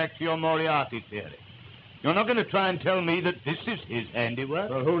you're back to your Moriarty theory. You're not going to try and tell me that this is his handiwork?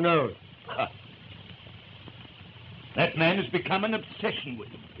 Well, who knows? That man has become an obsession with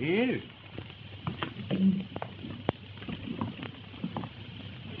him. He is.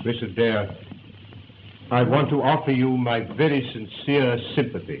 Mr. Dare, I want to offer you my very sincere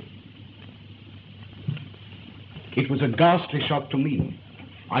sympathy. It was a ghastly shock to me.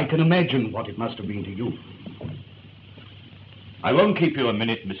 I can imagine what it must have been to you. I won't keep you a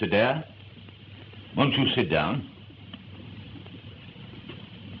minute, Mr. Dare. Won't you sit down?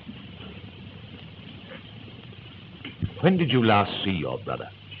 When did you last see your brother?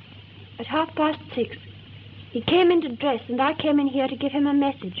 At 6:30. He came in to dress, and I came in here to give him a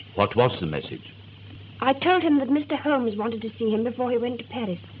message. What was the message? I told him that Mr. Holmes wanted to see him before he went to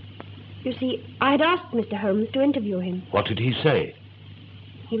Paris. You see, I had asked Mr. Holmes to interview him. What did he say?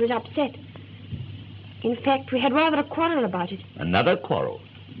 He was upset. In fact, we had rather a quarrel about it. Another quarrel?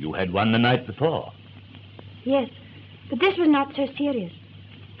 You had one the night before. Yes, but this was not so serious.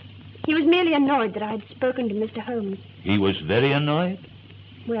 He was merely annoyed that I had spoken to Mr. Holmes. He was very annoyed?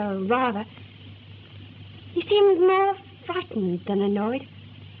 Well, rather. He seemed more frightened than annoyed.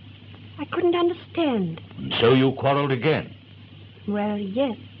 I couldn't understand. And so you quarreled again? Well,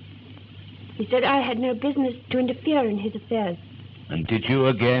 yes. He said I had no business to interfere in his affairs. And did you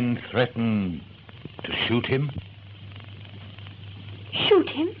again threaten to shoot him? Shoot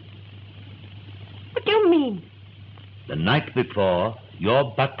him? What do you mean? The night before,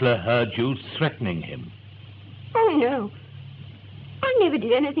 your butler heard you threatening him. Oh, no. I never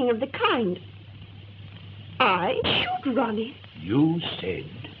did anything of the kind. I shoot Ronnie. You said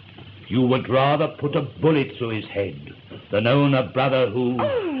you would rather put a bullet through his head than own a brother who...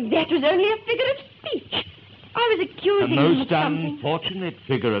 Oh, that was only a figure of speech. I was accusing A him most of something. unfortunate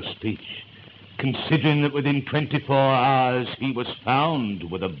figure of speech, considering that within 24 hours he was found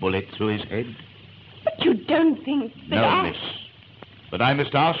with a bullet through his head. But you don't think that No, miss. But I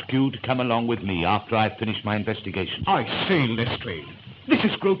must ask you to come along with me after I've finished my investigation. I say, Lestrade, this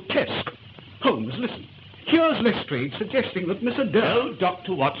is grotesque. Holmes, listen. Here's Lestrade suggesting that Miss Adair... No,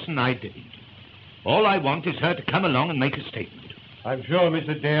 Dr. Watson, I didn't. All I want is her to come along and make a statement. I'm sure Miss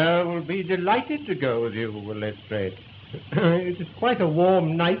Adair will be delighted to go with you, Lestrade. It is quite a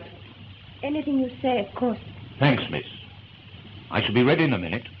warm night. Anything you say, of course. Thanks, miss. I shall be ready in a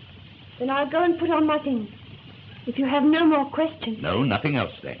minute. Then I'll go and put on my things. If you have no more questions. No, nothing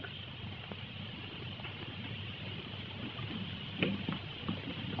else, thanks.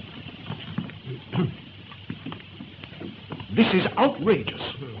 This is outrageous.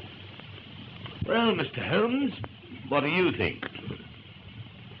 Well, Mr. Holmes, what do you think?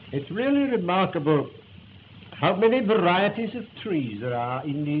 It's really remarkable how many varieties of trees there are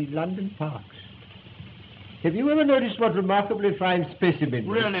in the London parks. Have you ever noticed what remarkably fine specimens?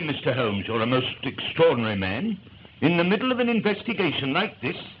 Really, Mr. Holmes, you're a most extraordinary man. In the middle of an investigation like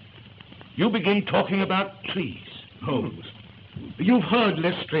this, you begin talking about trees. Holmes, you've heard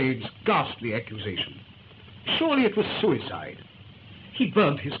Lestrade's ghastly accusation. Surely it was suicide. He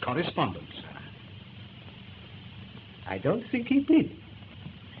burnt his correspondence. I don't think he did.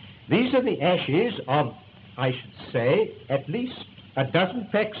 These are the ashes of, I should say, at least a dozen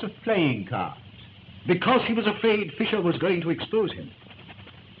packs of playing cards. Because he was afraid Fisher was going to expose him.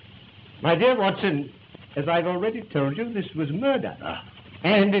 My dear Watson, as I've already told you, this was murder.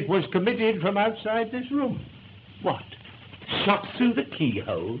 And it was committed from outside this room. What? Shot through the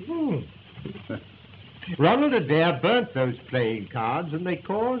keyhole? Ronald Adair burnt those playing cards, and they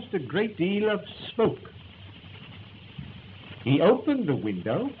caused a great deal of smoke. He opened the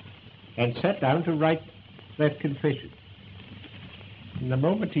window and sat down to write that confession. And the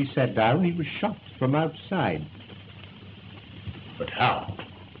moment he sat down, he was shot from outside. But how?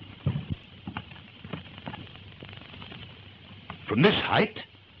 From this height,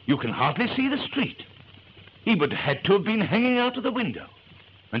 you can hardly see the street. He would have had to have been hanging out of the window.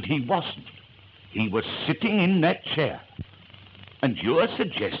 And he wasn't. He was sitting in that chair. And you're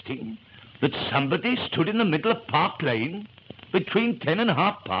suggesting that somebody stood in the middle of Park Lane between 10 and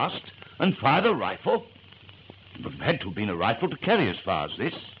half past and fired a rifle? It would have had to have been a rifle to carry as far as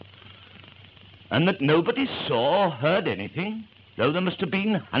this. And that nobody saw or heard anything, though there must have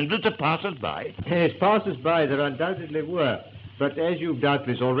been hundreds of passers-by. Yes, passers-by there undoubtedly were. But as you've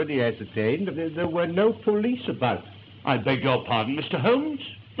doubtless already ascertained, there were no police about. I beg your pardon, Mr. Holmes.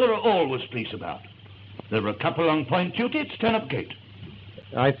 There are always police about. There are a couple on point duty at Stanhope Gate.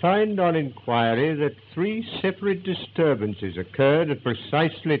 I find on inquiry that 3 separate disturbances occurred at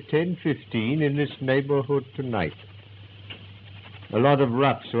precisely 10:15 in this neighborhood tonight. A lot of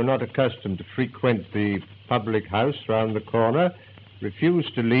roughs who are not accustomed to frequent the public house round the corner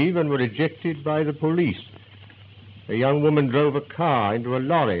refused to leave and were ejected by the police. A young woman drove a car into a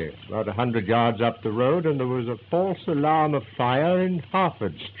lorry about 100 yards up the road, and there was a false alarm of fire in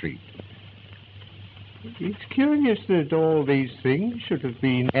Harford Street. It's curious that all these things should have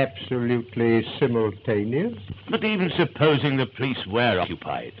been absolutely simultaneous. But even supposing the police were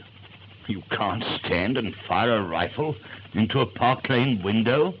occupied, you can't stand and fire a rifle into a Park Lane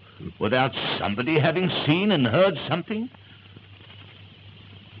window without somebody having seen and heard something?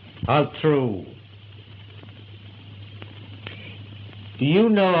 How true. Do you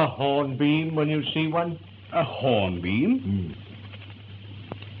know a hornbeam when you see one? A hornbeam?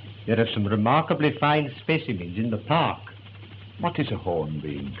 There are some remarkably fine specimens in the park. What is a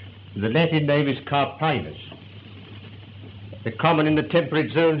hornbeam? The Latin name is Carpinus. They're common in the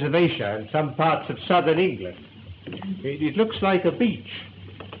temperate zones of Asia and some parts of southern England. It looks like a beech,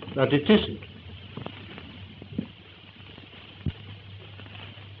 but it isn't.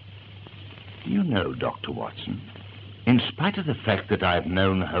 You know, Dr. Watson, in spite of the fact that I've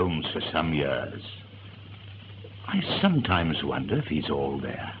known Holmes for some years, I sometimes wonder if he's all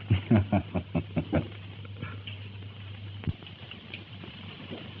there.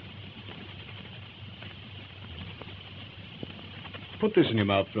 Put this in your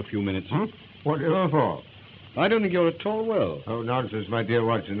mouth for a few minutes. Whatever for? I don't think you're at all well. Oh, nonsense, my dear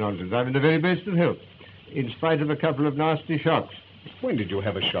Watson, nonsense. I'm in the very best of health, in spite of a couple of nasty shocks. When did you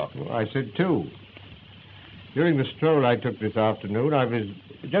have a shock? Well, I said 2. During the stroll I took this afternoon, I was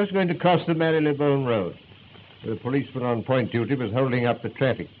just going to cross the Marylebone Road. The policeman on point duty was holding up the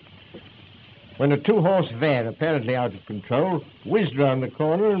traffic, when a 2-horse van, apparently out of control, whizzed round the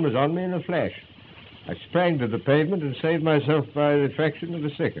corner and was on me in a flash. I sprang to the pavement and saved myself by the fraction of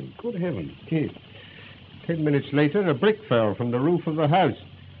a second. Good heavens. Yes. 10 minutes later, a brick fell from the roof of a house.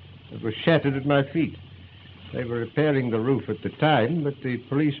 It was shattered at my feet. They were repairing the roof at the time, but the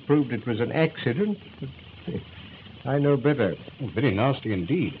police proved it was an accident. I know better. Oh, very nasty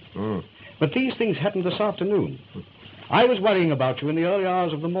indeed. But these things happened this afternoon. I was worrying about you in the early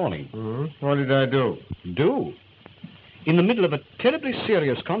hours of the morning. What did I do? Do? In the middle of a terribly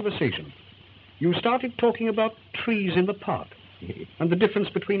serious conversation, you started talking about trees in the park and the difference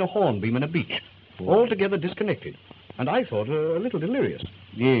between a hornbeam and a beech, altogether disconnected. And I thought a little delirious.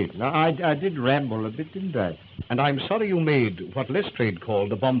 Yes, I did ramble a bit, didn't I? And I'm sorry you made what Lestrade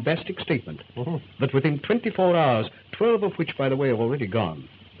called a bombastic statement, that within 24 hours, 12 of which, by the way, have already gone,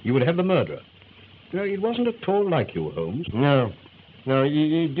 you would have the murderer. No, it wasn't at all like you, Holmes. No,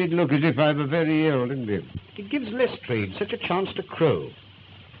 you did look as if I were very ill, didn't you? It gives Lestrade such a chance to crow.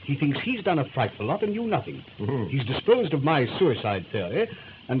 He thinks he's done a frightful lot and you nothing. He's disposed of my suicide theory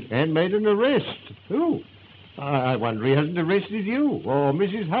and made an arrest. Who? I wonder he hasn't arrested you or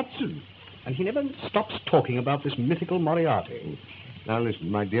Mrs. Hudson. And he never stops talking about this mythical Moriarty. Now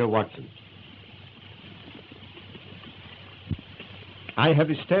listen, my dear Watson. I have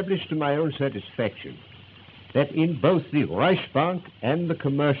established to my own satisfaction that in both the Reichsbank and the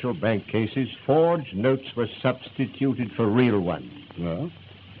commercial bank cases, forged notes were substituted for real ones. Well?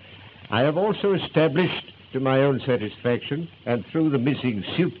 I have also established to my own satisfaction, and through the missing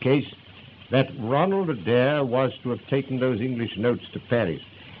suitcase, that Ronald Adair was to have taken those English notes to Paris,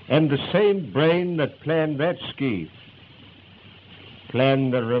 and the same brain that planned that scheme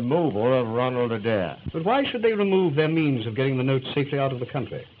planned the removal of Ronald Adair. But why should they remove their means of getting the notes safely out of the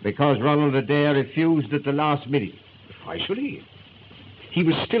country? Because Ronald Adair refused at the last minute. Why should he? He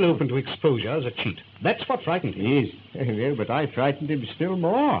was still open to exposure as a cheat. That's what frightened him. Yes, but I frightened him still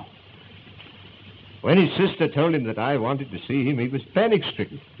more. When his sister told him that I wanted to see him, he was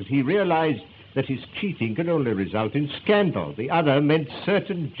panic-stricken, but he realized that his cheating could only result in scandal. The other meant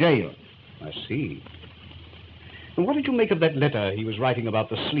certain jail. I see. And what did you make of that letter he was writing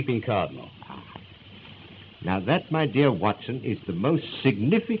about the sleeping cardinal? Now, that, my dear Watson, is the most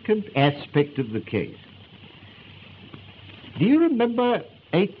significant aspect of the case. Do you remember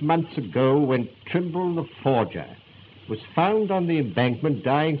 8 months ago when Trimble the forger was found on the embankment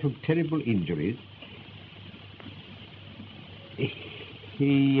dying from terrible injuries?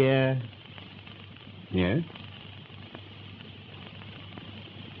 Yes? Yes?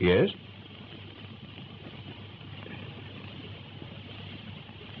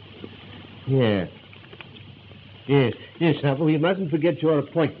 Yeah. Yes, now, we mustn't forget your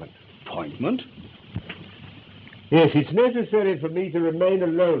appointment. Appointment? Yes, it's necessary for me to remain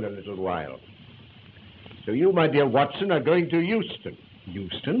alone a little while. So you, my dear Watson, are going to Euston.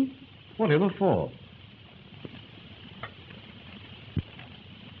 Euston? Whatever for?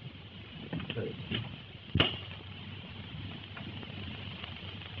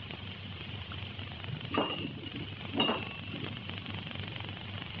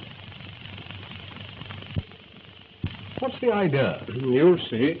 What's the idea? You'll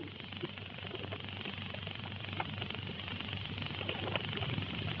see.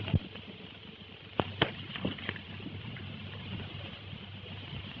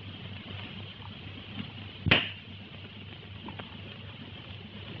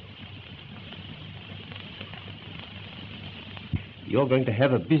 You're going to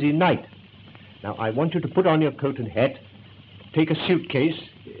have a busy night. Now, I want you to put on your coat and hat, take a suitcase.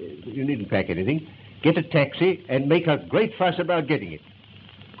 You needn't pack anything. Get a taxi and make a great fuss about getting it.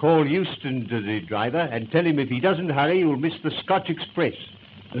 Call Euston to the driver and tell him if he doesn't hurry, you'll miss the Scotch Express.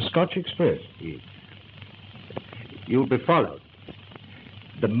 The Scotch Express? Yes. You'll be followed.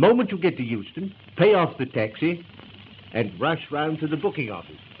 The moment you get to Euston, pay off the taxi and rush round to the booking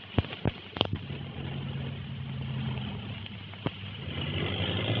office.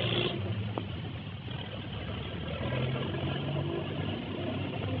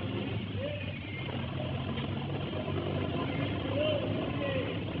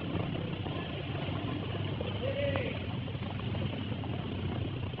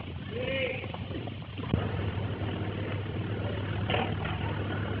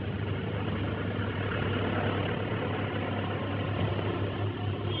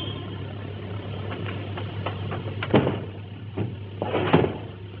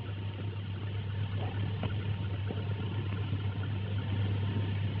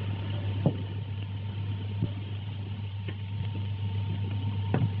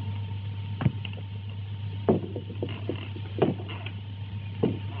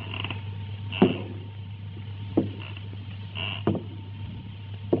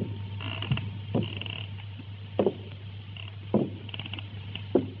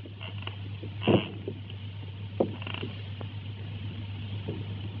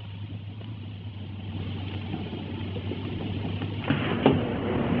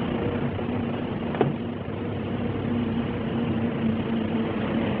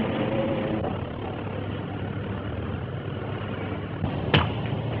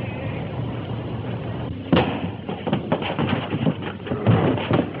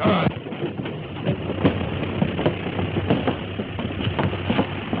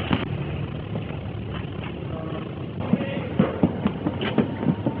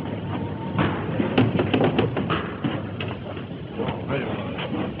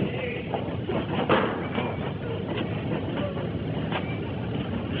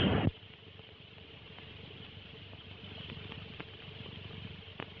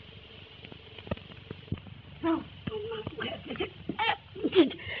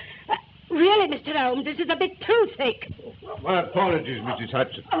 Really, Mr. Holmes, this is a bit too thick. My apologies, Mrs.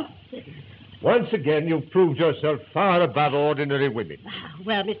 Hudson. Once again, you've proved yourself far above ordinary women.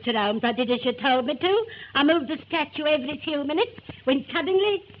 Well, Mr. Holmes, I did as you told me to. I moved the statue every few minutes, when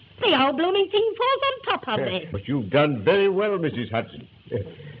suddenly the whole blooming thing falls on top of me. But you've done very well, Mrs. Hudson.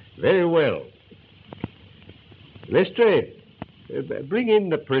 Very well. Lestrade, bring in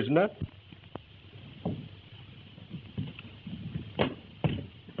the prisoner.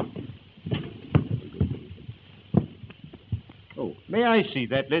 Oh, may I see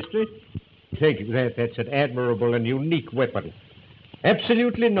that, Lestrade? Thank you. That's an admirable and unique weapon.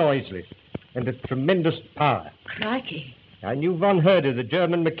 Absolutely noiseless and of tremendous power. Crikey. I knew Von Herder, the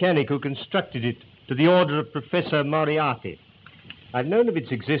German mechanic who constructed it, to the order of Professor Moriarty. I've known of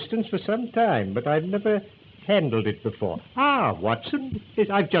its existence for some time, but I've never handled it before. Ah, Watson,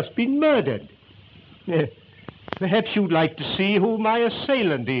 I've just been murdered. Perhaps you'd like to see who my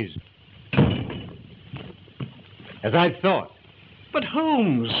assailant is. As I thought. But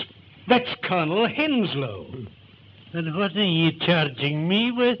Holmes, that's Colonel Henslow. And what are you charging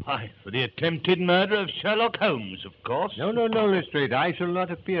me with? Why, for the attempted murder of Sherlock Holmes, of course. No, Lestrade. I shall not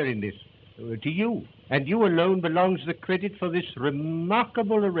appear in this. To you, and you alone, belongs the credit for this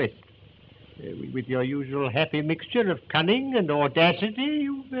remarkable arrest. With your usual happy mixture of cunning and audacity,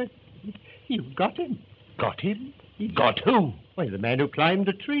 you've got him. Got him? Got who? Why, the man who climbed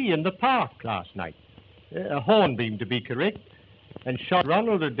the tree in the park last night. A hornbeam, to be correct, and shot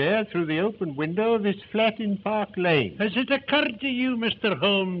Ronald Adair through the open window of his flat in Park Lane. Has it occurred to you, Mr.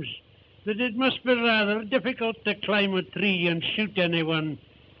 Holmes, that it must be rather difficult to climb a tree and shoot anyone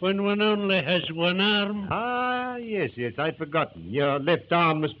when one only has one arm? Ah, yes, I'd forgotten. Your left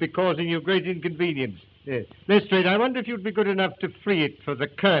arm must be causing you great inconvenience. Yes. Lestrade, I wonder if you'd be good enough to free it for the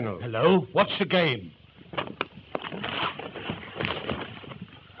Colonel. Hello? What's the game?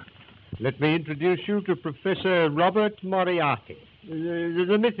 Let me introduce you to Professor Robert Moriarty.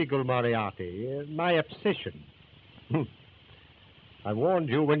 The mythical Moriarty. My obsession. I warned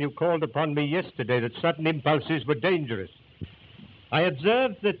you when you called upon me yesterday that sudden impulses were dangerous. I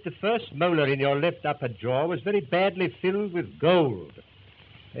observed that the first molar in your left upper jaw was very badly filled with gold.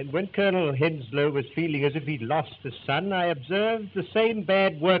 And when Colonel Henslow was feeling as if he'd lost a son, I observed the same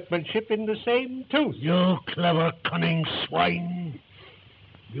bad workmanship in the same tooth. You clever, cunning swine.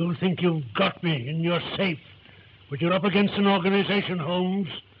 You think you've got me and you're safe, but you're up against an organization, Holmes.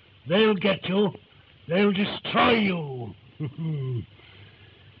 They'll get you. They'll destroy you.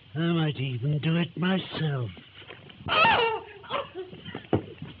 I might even do it myself.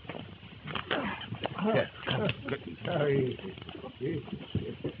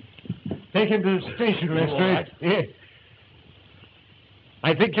 Take him to the station, Lestrade. Yes.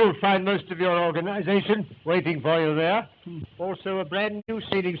 I think you'll find most of your organization waiting for you there. Also a brand new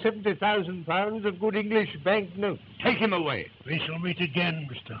saving £70,000 of good English banknotes. Take him away. We shall meet again,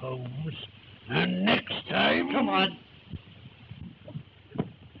 Mr. Holmes. And next time... Come on.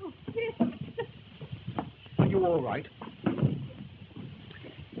 Are you all right?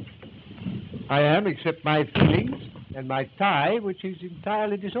 I am, except my feelings and my tie, which is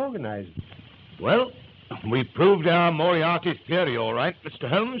entirely disorganized. Well, we proved our Moriarty's theory, all right, Mr.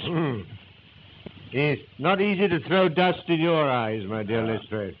 Holmes. It's not easy to throw dust in your eyes, my dear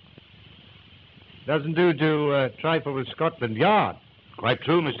Lestrade. Doesn't do to trifle with Scotland Yard. Quite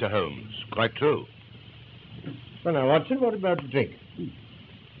true, Mr. Holmes. Quite true. Well, now, Watson, what about a drink?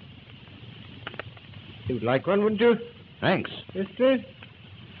 You'd like one, wouldn't you? Thanks. Lestrade?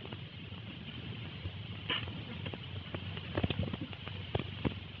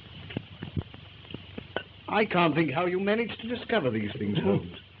 I can't think how you managed to discover these things,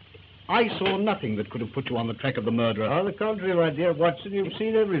 Holmes. I saw nothing that could have put you on the track of the murderer. On the contrary, my dear Watson, you've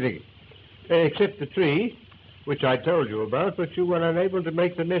seen everything. Except the tree, which I told you about, but you were unable to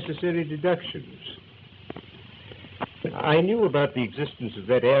make the necessary deductions. I knew about the existence of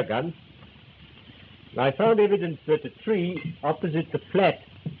that air gun. I found evidence that a tree opposite the flat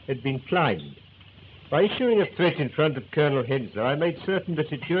had been climbed. By issuing a threat in front of Colonel Henslow, I made certain that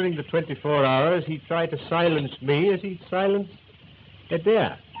during the 24 hours he tried to silence me as he silenced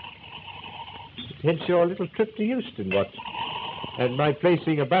Adair. Hence your little trip to Euston, Watson, and my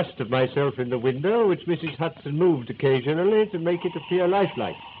placing a bust of myself in the window, which Mrs. Hudson moved occasionally to make it appear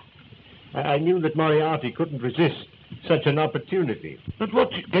lifelike. I knew that Moriarty couldn't resist such an opportunity. But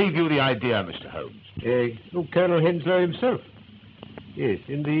what gave you the idea, Mr. Holmes? Colonel Henslow himself. Yes,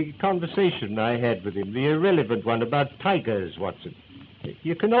 in the conversation I had with him, the irrelevant one about tigers, Watson.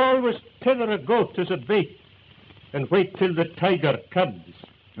 You can always tether a goat as a bait and wait till the tiger comes.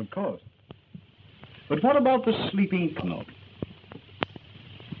 Of course. But what about the sleeping Knott?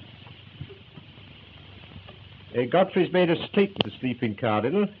 Godfrey's made a statement, the sleeping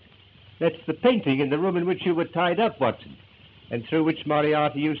cardinal. That's the painting in the room in which you were tied up, Watson, and through which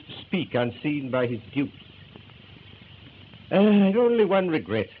Moriarty used to speak unseen by his dupes. I've only one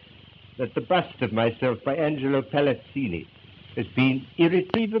regret, that the bust of myself by Angelo Palazzini has been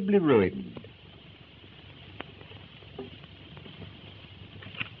irretrievably ruined.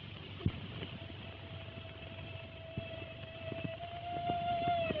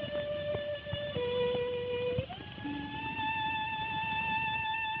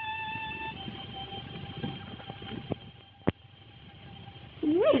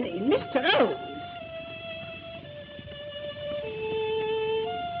 Really, Mr. Holmes,